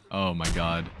 Oh my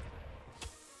god.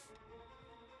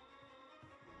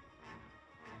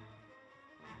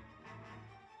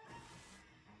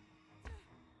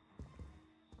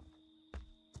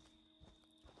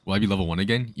 Will I be level 1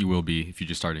 again? You will be if you're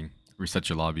just starting. Reset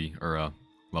your lobby or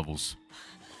levels.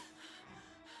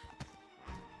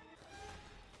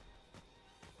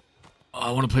 Oh,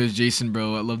 I want to play as Jason,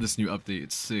 bro. I love this new update.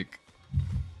 It's sick.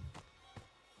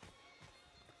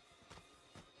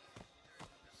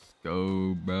 Let's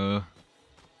go, bro.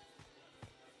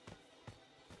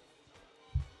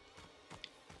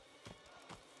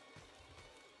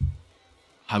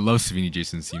 I love Savini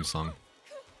Jason's theme song.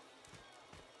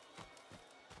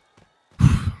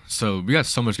 So we got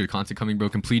so much good content coming, bro.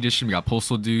 Complete edition. We got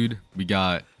Postal Dude. We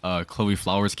got Chloe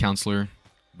Flowers Counselor.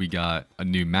 We got a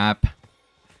new map.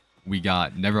 We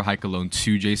got Never Hike Alone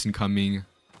 2 Jason coming.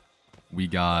 We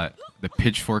got the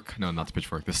Pitchfork. No, not the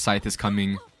Pitchfork. The Scythe is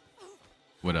coming.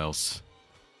 What else?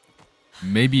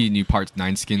 Maybe new Part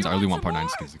 9 skins. I really want Part 9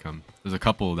 skins to come. There's a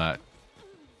couple that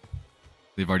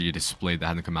they've already displayed that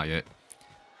haven't come out yet.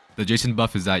 The Jason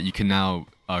buff is that you can now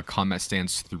combat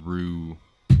stance through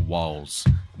walls.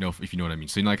 You know, if you know what I mean.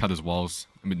 So you know like how there's walls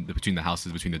between the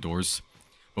houses, between the doors?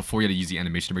 Before you had to use the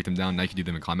animation to break them down. Now you can do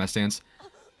them in combat stance.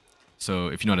 So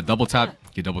if you know how to double tap,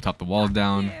 you can double tap the walls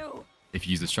down. If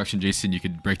you use Destruction Jason, you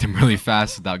could break them really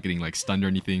fast without getting like stunned or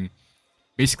anything.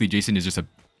 Basically, Jason is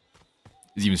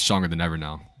even stronger than ever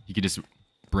now. He could just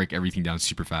break everything down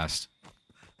super fast.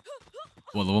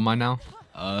 What level am I now?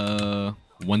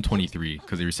 123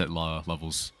 because they reset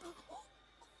levels.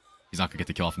 He's not gonna get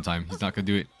the kill off in time. He's not gonna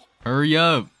do it. Hurry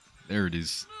up! There it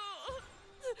is.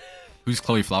 Who's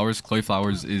Chloe Flowers? Chloe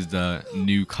Flowers is the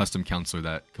new custom counselor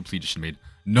that Complete Edition made.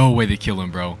 No way they kill him,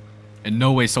 bro. And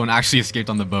no way someone actually escaped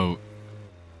on the boat.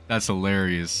 That's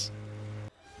hilarious.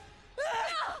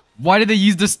 Why did they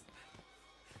use this?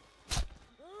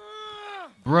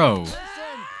 Bro.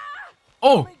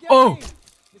 Oh! Oh!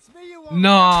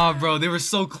 Nah, bro. They were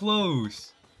so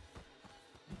close.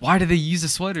 Why did they use a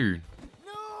sweater?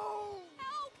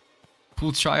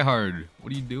 Cool tryhard.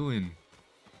 What are you doing?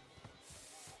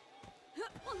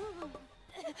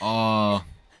 Oh.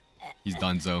 He's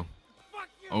donezo.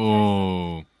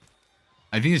 Oh.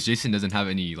 I think this Jason doesn't have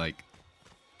any, like...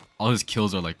 All his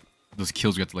kills are, like... Those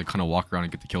kills you have to, like, kind of walk around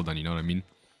and get the kill done, you know what I mean?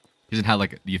 He doesn't have,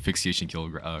 like, the asphyxiation kill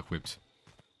equipped.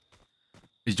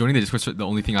 Is joining the Discord the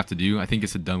only thing I have to do? I think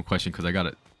it's a dumb question, because I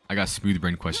got a smooth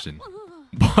brain question.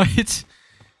 What?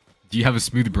 Do you have a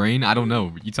smooth brain? I don't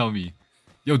know. You tell me.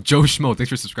 Yo, Joe Schmo, thanks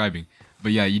for subscribing.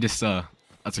 But yeah, you just,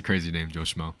 that's a crazy name, Joe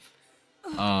Schmo.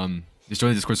 Just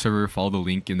join the Discord server, follow the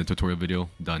link in the tutorial video.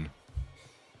 Done.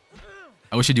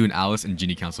 I wish I do an Alice and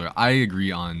Ginny counselor. I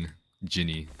agree on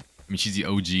Ginny. I mean, she's the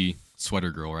OG sweater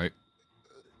girl, right?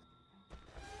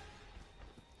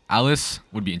 Alice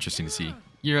would be interesting to see.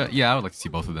 Yeah, I would like to see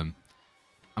both of them.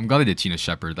 I'm glad they did Tina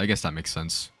Shepard. I guess that makes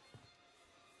sense.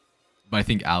 But I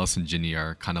think Alice and Ginny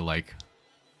are kind of like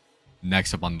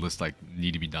next up on the list, like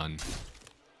need to be done.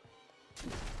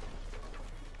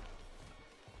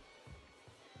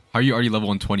 How are you already level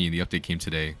 120 and the update came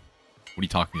today? What are you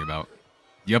talking about?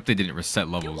 The update didn't reset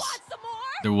levels.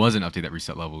 There was an update that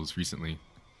reset levels recently.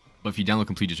 But if you download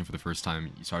Complete Edition for the first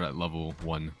time, you start at level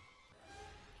 1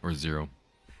 or 0.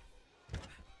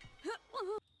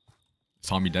 Is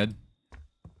Tommy dead?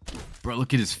 Bro,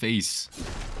 look at his face.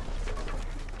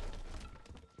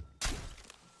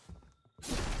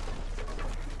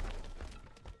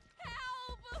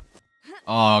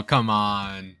 Oh, come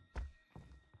on.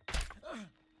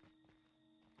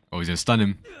 Oh, he's gonna stun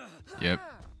him. Yep.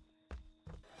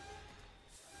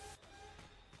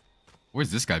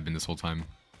 Where's this guy been this whole time?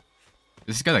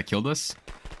 This is the guy that killed us?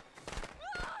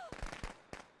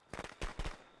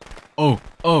 Oh.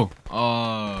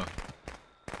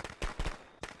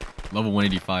 Level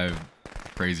 185.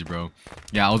 Crazy, bro.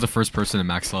 Yeah, I was the first person to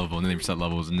max level, and then they reset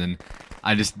levels, and then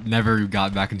I just never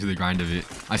got back into the grind of it.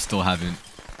 I still haven't.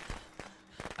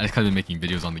 I just kind of been making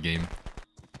videos on the game.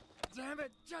 Damn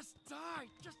it, just die!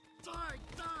 Just die!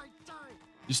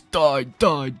 Just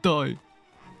die!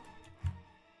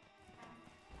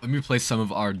 Let me play some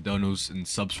of our donos and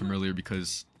subs from earlier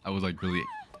because I was like really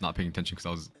not paying attention because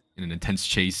I was in an intense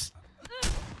chase.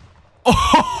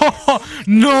 Oh,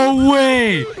 no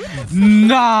way!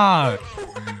 Nah!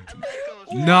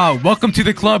 Welcome to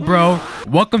the club, bro.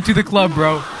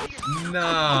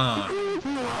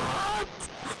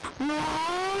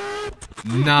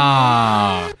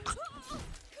 Nah.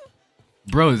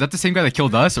 Bro, is that the same guy that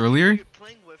killed us earlier?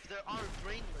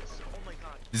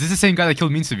 Is this the same guy that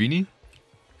killed me and Savini?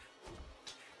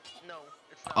 No,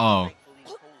 it's not. Oh.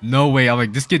 Thankfully. No way. I'm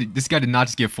like, this guy did not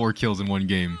just get 4 kills in one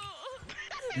game.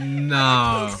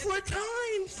 Nah. 4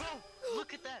 times. Bro,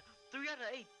 look at that. 3 out of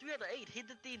 8. 3 out of 8.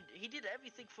 He did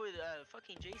everything for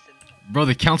fucking Jason. Bro,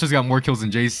 the counselor's got more kills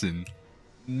than Jason.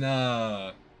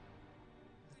 Nah.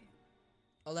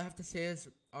 All I have to say is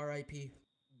R.I.P.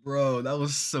 Bro, that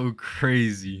was so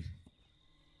crazy.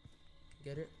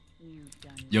 Get it?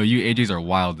 Yo, you AJs are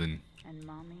wildin'. And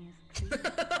mommy is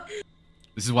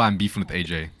This is why I'm beefing with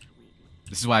AJ.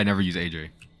 This is why I never use AJ.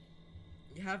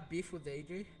 You have beef with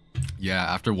AJ? Yeah,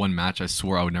 after one match, I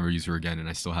swore I would never use her again, and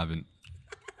I still haven't.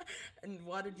 And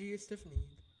why did you use Tiffany?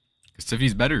 Because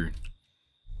Tiffany's better.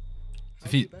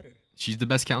 How's she better? She's the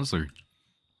best counselor.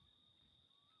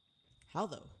 How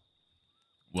though?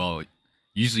 Well,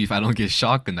 usually if I don't get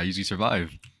shotgun, I usually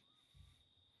survive.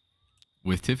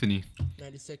 With Tiffany.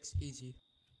 96, easy.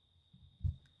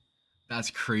 That's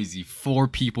crazy. 4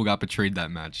 people got betrayed that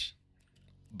match.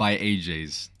 By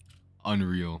AJs.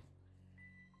 Unreal.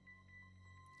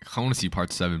 I want to see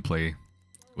part 7 play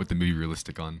with the movie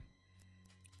realistic on.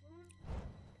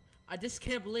 I just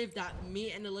can't believe that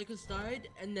me and Alekos died,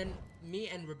 and then me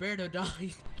and Roberto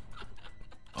died.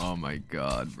 Oh my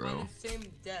god, bro. On the same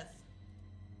death.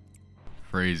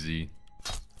 Crazy.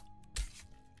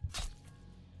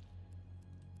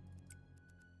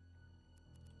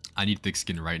 I need thick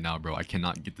skin right now, bro. I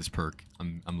cannot get this perk.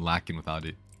 I'm lacking without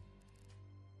it.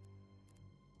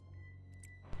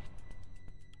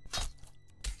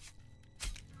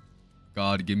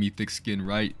 God, give me thick skin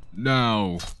right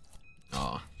now.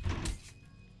 Aw.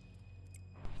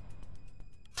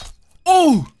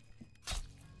 Oh!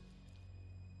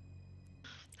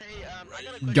 Hey, I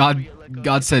got a question God, for you, like,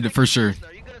 God said it for sure.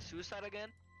 Are you gonna suicide again?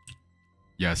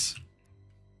 Yes.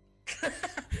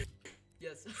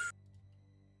 Yes.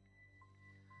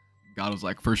 God was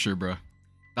like, for sure, bro.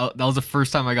 That was the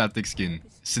first time I got thick skin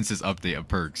since this update of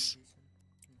perks.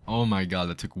 Oh my god,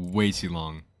 that took way too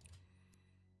long.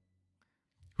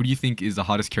 Who do you think is the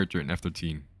hottest character in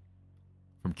F13?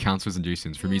 From Counselors and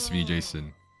Jason's. For me, it's Savini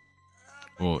Jason.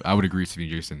 Well, I would agree, Savini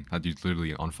Jason. That dude's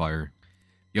literally on fire.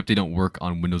 The update don't work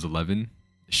on Windows 11.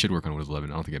 It should work on Windows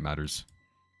 11. I don't think it matters.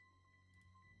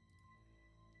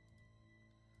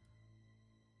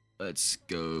 Let's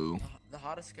go. The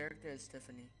hottest character is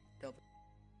Tiffany.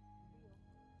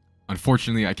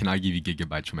 Unfortunately, I cannot give you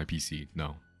gigabytes for my PC.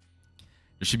 No.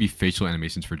 There should be facial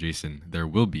animations for Jason. There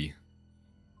will be.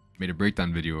 Made a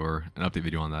breakdown video or an update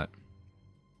video on that.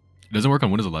 It doesn't work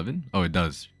on Windows 11? Oh, it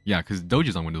does. Yeah, because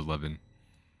Doge's on Windows 11.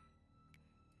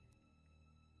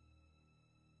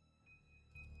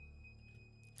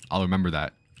 I'll remember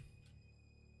that.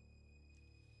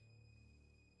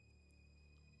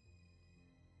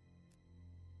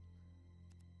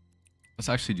 Let's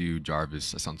actually do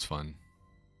Jarvis. That sounds fun.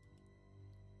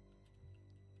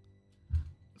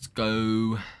 Let's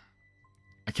go.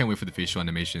 I can't wait for the facial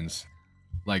animations.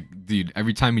 Like, dude,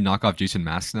 every time we knock off Jason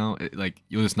masks now, like,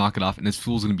 you'll just knock it off, and this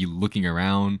fool's gonna be looking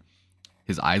around.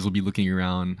 His eyes will be looking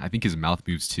around. I think his mouth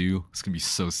moves too. It's gonna be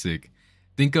so sick.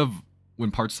 Think of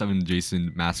when Part 7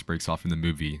 Jason mask breaks off in the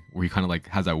movie, where he kind of like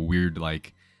has that weird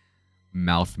like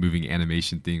mouth moving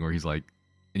animation thing, where he's like,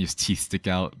 and his teeth stick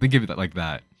out. Think of it like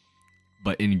that,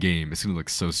 but in game, it's gonna look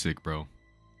so sick, bro.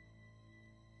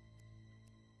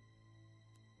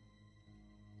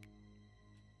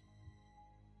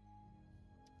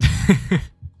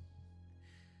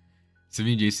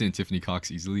 Saving Jason and Tiffany Cox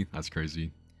easily? That's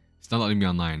crazy. It's not letting me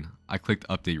online. I clicked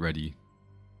update ready.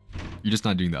 You're just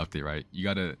not doing the update right. You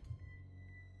gotta...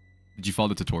 Did you follow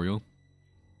the tutorial?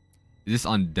 Is this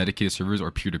on dedicated servers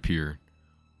or peer-to-peer?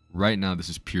 Right now, this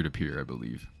is peer-to-peer, I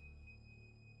believe.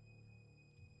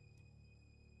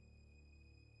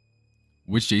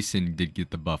 Which Jason did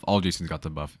get the buff? All Jasons got the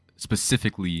buff.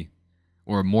 Specifically,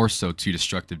 or more so, two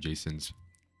destructive Jasons.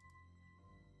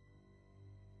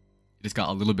 It just got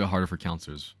a little bit harder for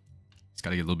counselors. It's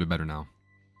gotta get a little bit better now.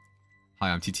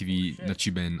 Hi, I'm TTV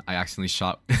Nachuben. I accidentally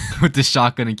shot with the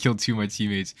shotgun and killed 2 of my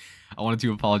teammates. I wanted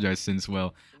to apologize since,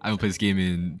 well, I haven't played this game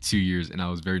in 2 years and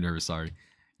I was very nervous. Sorry.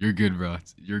 You're good, bro.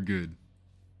 You're good.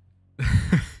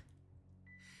 it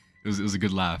was a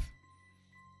good laugh.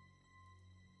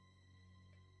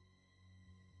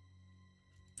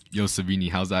 Yo,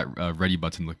 Savini, how's that ready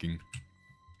button looking?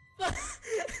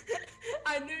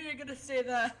 I knew you were gonna say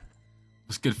that.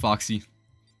 What's good, Foxy?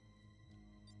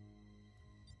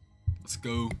 Let's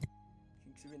go.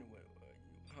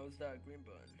 How's that green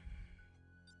button?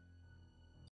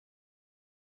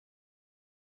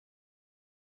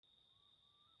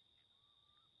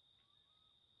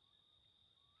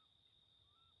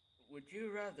 Would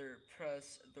you rather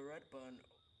press the red button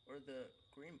or the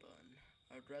green button?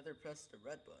 I'd rather press the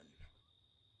red button.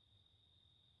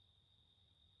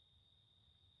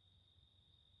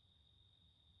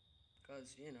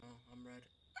 Cause, you know, I'm red.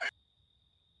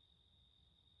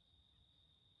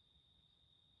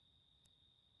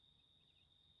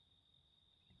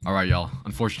 Alright, y'all.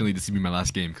 Unfortunately, this will be my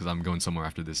last game because I'm going somewhere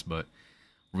after this, but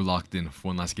we're locked in for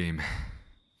one last game.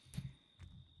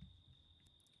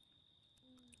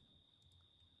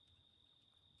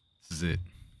 This is it.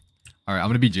 Alright, I'm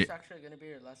gonna be This is actually gonna be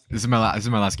your last game. This is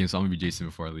my last game, so I'm gonna be Jason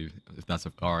before I leave. If that's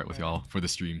alright with y'all for the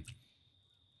stream.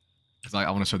 Because I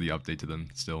want to show the update to them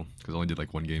still. Because I only did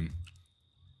like 1 game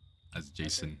as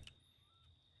Jason.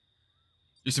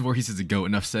 Jason Voorhees is a GOAT.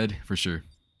 Enough said, for sure.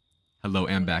 Hello,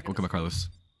 I'm back. Welcome back, Carlos.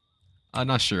 I'm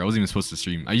not sure. I wasn't even supposed to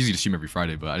stream. I usually stream every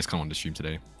Friday, but I just kind of wanted to stream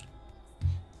today.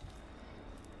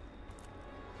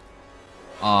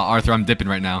 Arthur, I'm dipping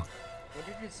right now. When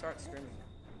did you start streaming?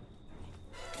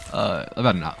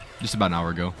 About an hour. Just about an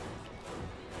hour ago.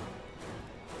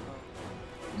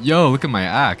 Yo, look at my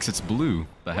axe. It's blue.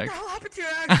 The heck? What the hell happened to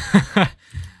your axe?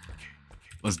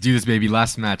 Let's do this, baby.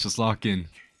 Last match. Let's lock in.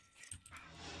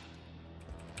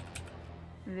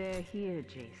 They're here,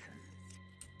 Jason.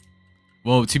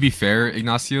 Well, to be fair,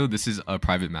 Ignacio, this is a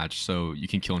private match, so you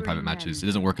can kill in private matches. It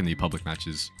doesn't work in the public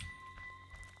matches.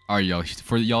 Alright, y'all.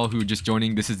 For y'all who are just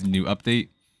joining, this is the new update.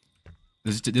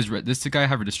 This guy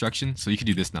have a destruction, so you can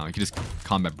do this now. You can just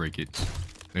combat break it.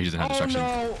 No, he doesn't have destruction.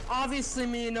 Oh no! Obviously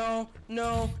me, no.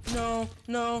 No, no,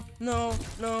 no, no,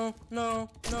 no, no,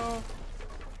 no.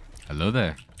 Hello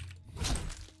there.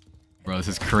 Bro, this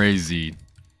is crazy.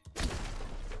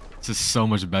 This is so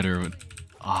much better.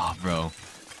 Ah, oh, bro.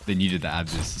 They needed to add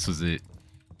this. This was it.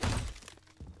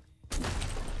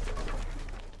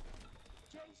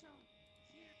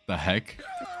 The heck?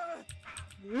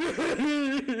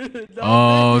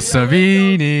 Oh,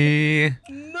 Savini!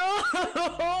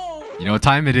 No! You know what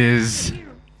time it is?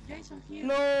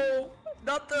 No!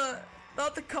 Not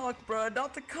the cock, bro.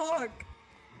 Not the cock.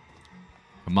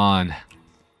 Come on.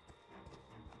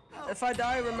 If I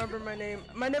die, remember my name.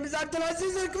 My name is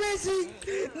Anastasios Gracie.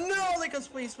 No, like us,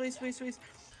 please, please, please, please.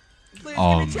 Please,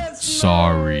 give me a chance.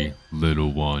 Sorry,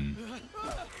 little one.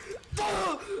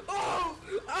 Oh, oh,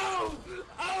 oh,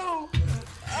 oh,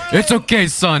 It's okay,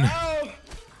 son. oh.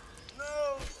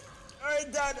 No.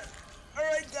 Alright, Dad.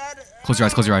 Alright, Dad. Close your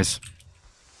eyes, close your eyes.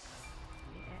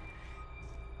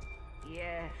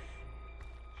 Yes.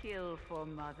 Kill for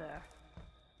mother.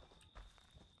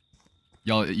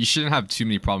 Y'all, you shouldn't have too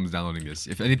many problems downloading this.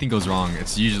 If anything goes wrong,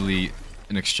 it's usually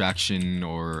an extraction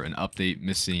or an update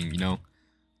missing, you know?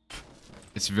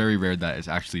 It's very rare that it's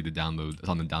actually the download. It's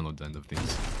on the download end of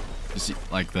things. Just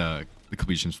like the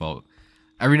completion's fault.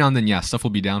 Every now and then, yeah, stuff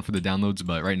will be down for the downloads,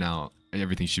 but right now,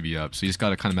 everything should be up. So you just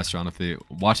gotta kind of mess around with it.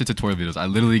 Watch the tutorial videos. I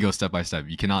literally go step by step.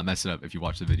 You cannot mess it up if you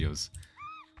watch the videos.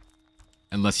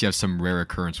 Unless you have some rare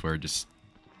occurrence where it just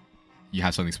you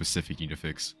have something specific you need to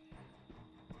fix.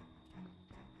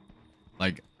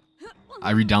 Like,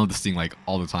 I re-download this thing like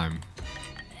all the time.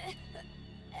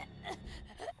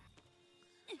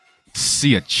 See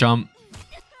ya, chump.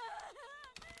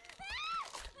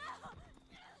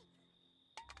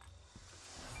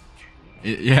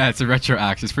 Yeah, it's a retro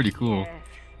axe. It's pretty cool. Yes.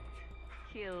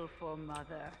 Kill for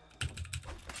mother.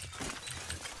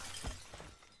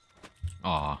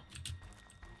 Aw.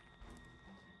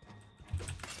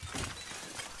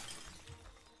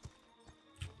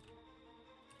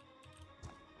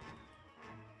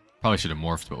 Probably should have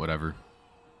morphed, but whatever.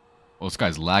 Oh, this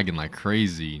guy's lagging like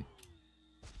crazy.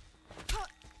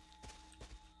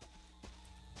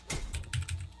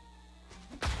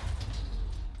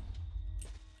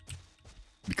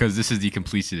 Because this is the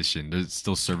complete edition. There's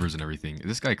still servers and everything. Is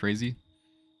this guy crazy?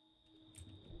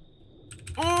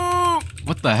 Oh!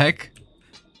 What the heck?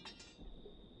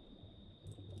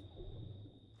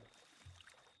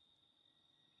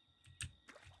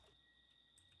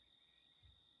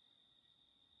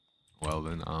 Well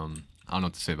then, I don't know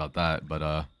what to say about that,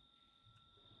 but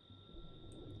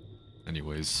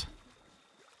anyways.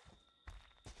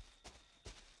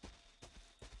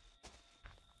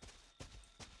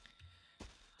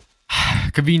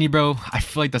 Kavini, bro, I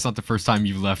feel like that's not the first time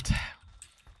you've left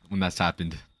when that's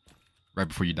happened. Right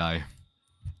before you die.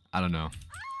 I don't know.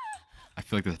 I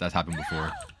feel like that's happened before.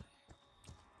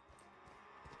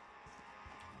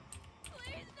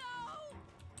 Please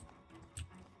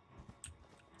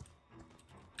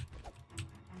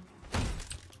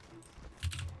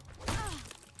no.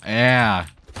 Yeah.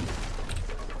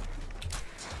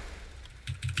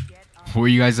 Where are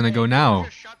you guys gonna go now?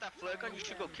 Just shot that flare gun, you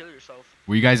should go kill yourself.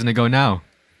 Where are you guys gonna go now?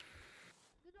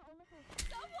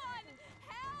 Someone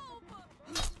help.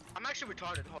 I'm actually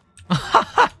retarded.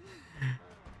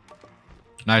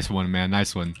 Nice one, man.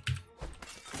 Nice one.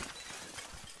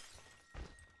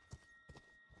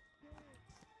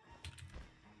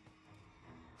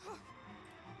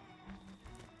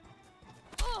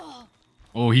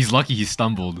 Oh, he's lucky he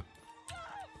stumbled.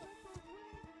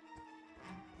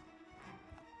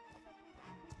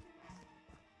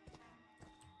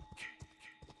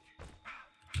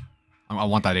 I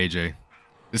want that AJ.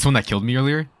 This one that killed me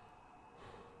earlier?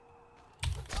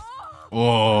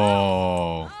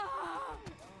 Oh.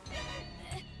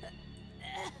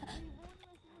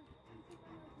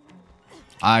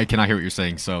 I cannot hear what you're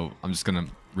saying, so I'm just gonna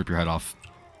rip your head off.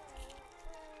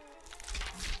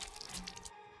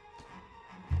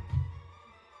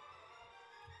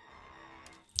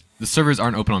 The servers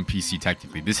aren't open on PC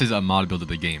technically. This is a mod build of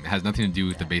the game. It has nothing to do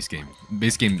with the base game. The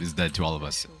base game is dead to all of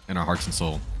us in our hearts and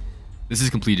soul. This is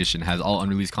complete edition. It has all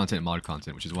unreleased content and mod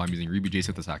content, which is why I'm using Reboot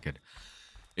Jason with this hackhead.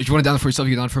 If you want to download it for yourself,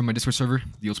 you can download it from my Discord server,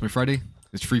 The Ultimate Friday.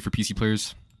 It's free for PC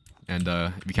players. And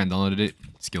if you can't download it,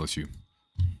 skill issue.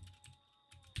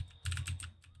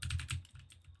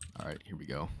 Alright, here we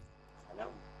go.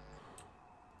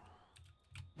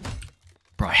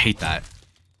 Bro, I hate that.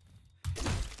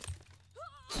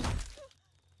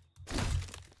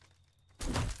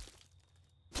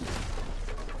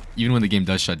 Even when the game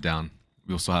does shut down,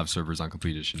 we also have servers on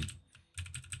complete edition.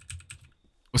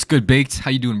 What's good, Baked?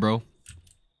 How you doing, bro?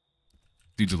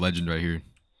 Dude's a legend right here.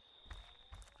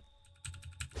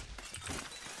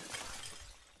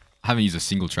 I haven't used a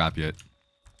single trap yet.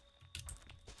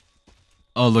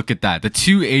 Oh, look at that. The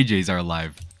two AJs are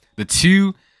alive. The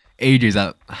two AJs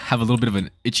that have a little bit of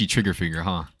an itchy trigger finger,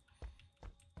 huh?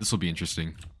 This will be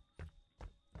interesting.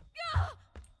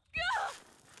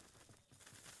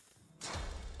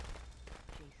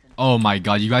 Oh my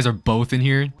god, you guys are both in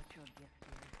here?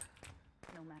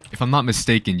 If I'm not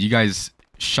mistaken, you guys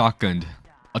shotgunned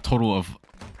a total of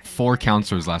 4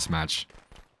 counselors last match.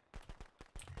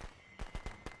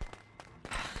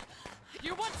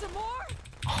 You want some more?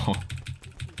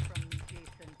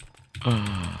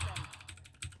 Oh.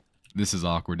 This is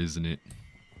awkward, isn't it?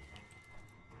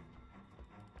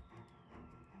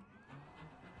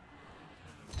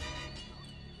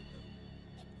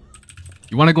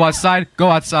 You want to go outside? Go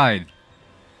outside.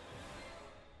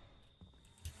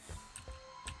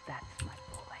 That's my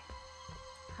boy.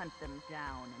 Hunt them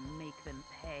down and make them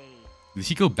pay. Did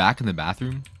he go back in the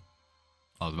bathroom?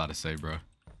 I was about to say, bro.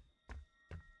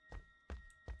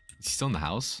 Is he still in the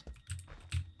house?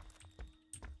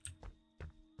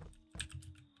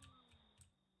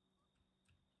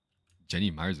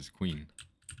 Jenny Myers is queen.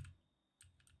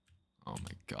 Oh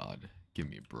my god. Give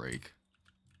me a break.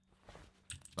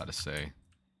 About to say.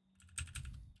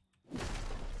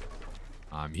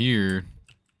 I'm here.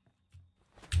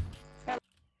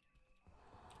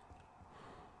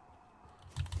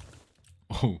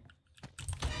 Oh.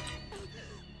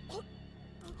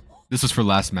 This was for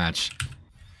last match.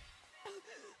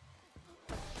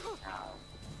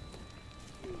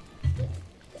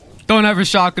 Don't ever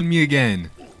shotgun me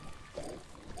again.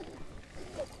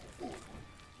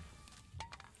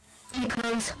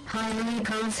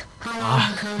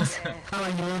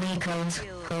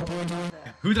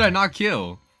 Who did I not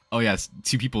kill? Oh yes,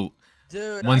 2 people.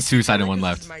 Dude, One I suicide feel and one like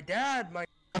left. this is my dad. My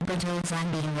I'm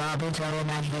being robbed,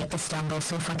 and I hate to stumble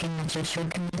so fucking much you should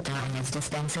commit darkness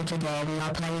dispenser today. We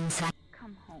are playing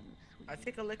Come home, sweet. I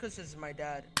think Alikos is my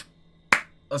dad.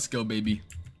 Let's go, baby.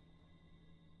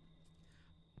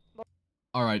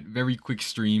 All right, very quick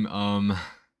stream. Gonna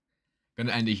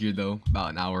end it here though.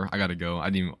 About an hour. I gotta go. I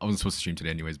wasn't supposed to stream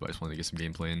today anyways, but I just wanted to get some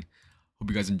gameplay in. Hope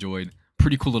you guys enjoyed.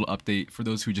 Pretty cool little update for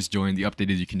those who just joined. The update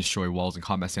is you can destroy walls in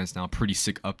combat stance now. Pretty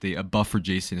sick update. A buff for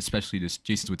Jason, especially this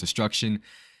Jason's with destruction.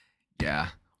 Yeah.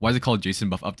 Why is it called Jason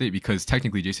buff update? Because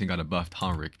technically Jason got a buff,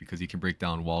 huh, Rick? Because he can break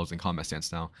down walls in combat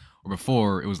stance now. Or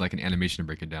before, it was like an animation to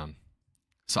break it down.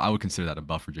 So I would consider that a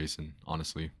buff for Jason,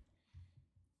 honestly.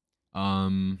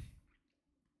 I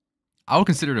would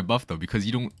consider it a buff though, because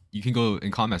you can go in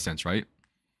combat stance, right?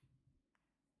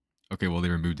 Okay, well they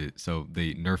removed it. So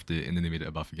they nerfed it and then they made it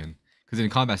a buff again. Because in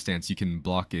combat stance, you can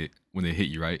block it when they hit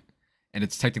you, right? And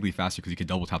it's technically faster because you can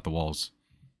double tap the walls.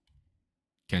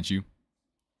 Can't you?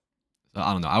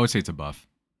 I don't know. I would say it's a buff.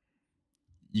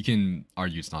 You can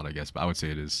argue it's not, I guess, but I would say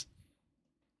it is.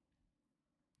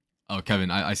 Oh,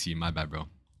 Kevin, I see. My bad, bro.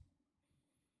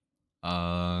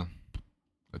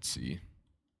 Let's see.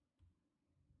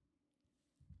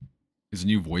 Is the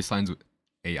new voice lines with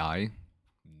AI?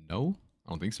 No,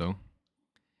 I don't think so.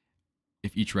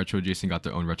 If each retro Jason got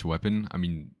their own retro weapon, I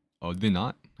mean, oh, did they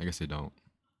not? I guess they don't.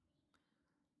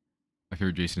 My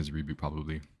favorite Jason is a reboot,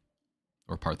 probably.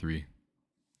 Or part 3.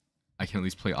 I can at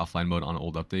least play offline mode on an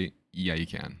old update. Yeah, you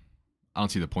can. I don't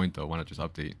see the point, though. Why not just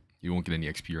update? You won't get any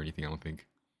XP or anything, I don't think.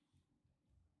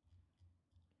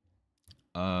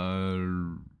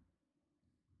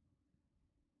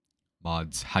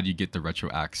 Mods. How do you get the retro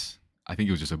axe? I think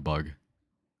it was just a bug.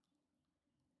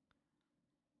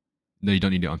 No, you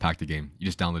don't need to unpack the game. You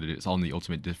just downloaded it. It's all in the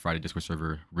Ultimate Friday Discord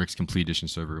server, Rick's Complete Edition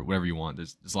server, whatever you want.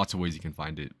 There's lots of ways you can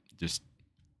find it. Just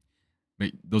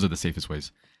those are the safest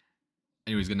ways.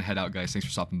 Anyways, gonna head out, guys. Thanks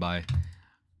for stopping by.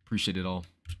 Appreciate it all.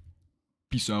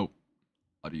 Peace out.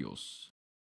 Adios.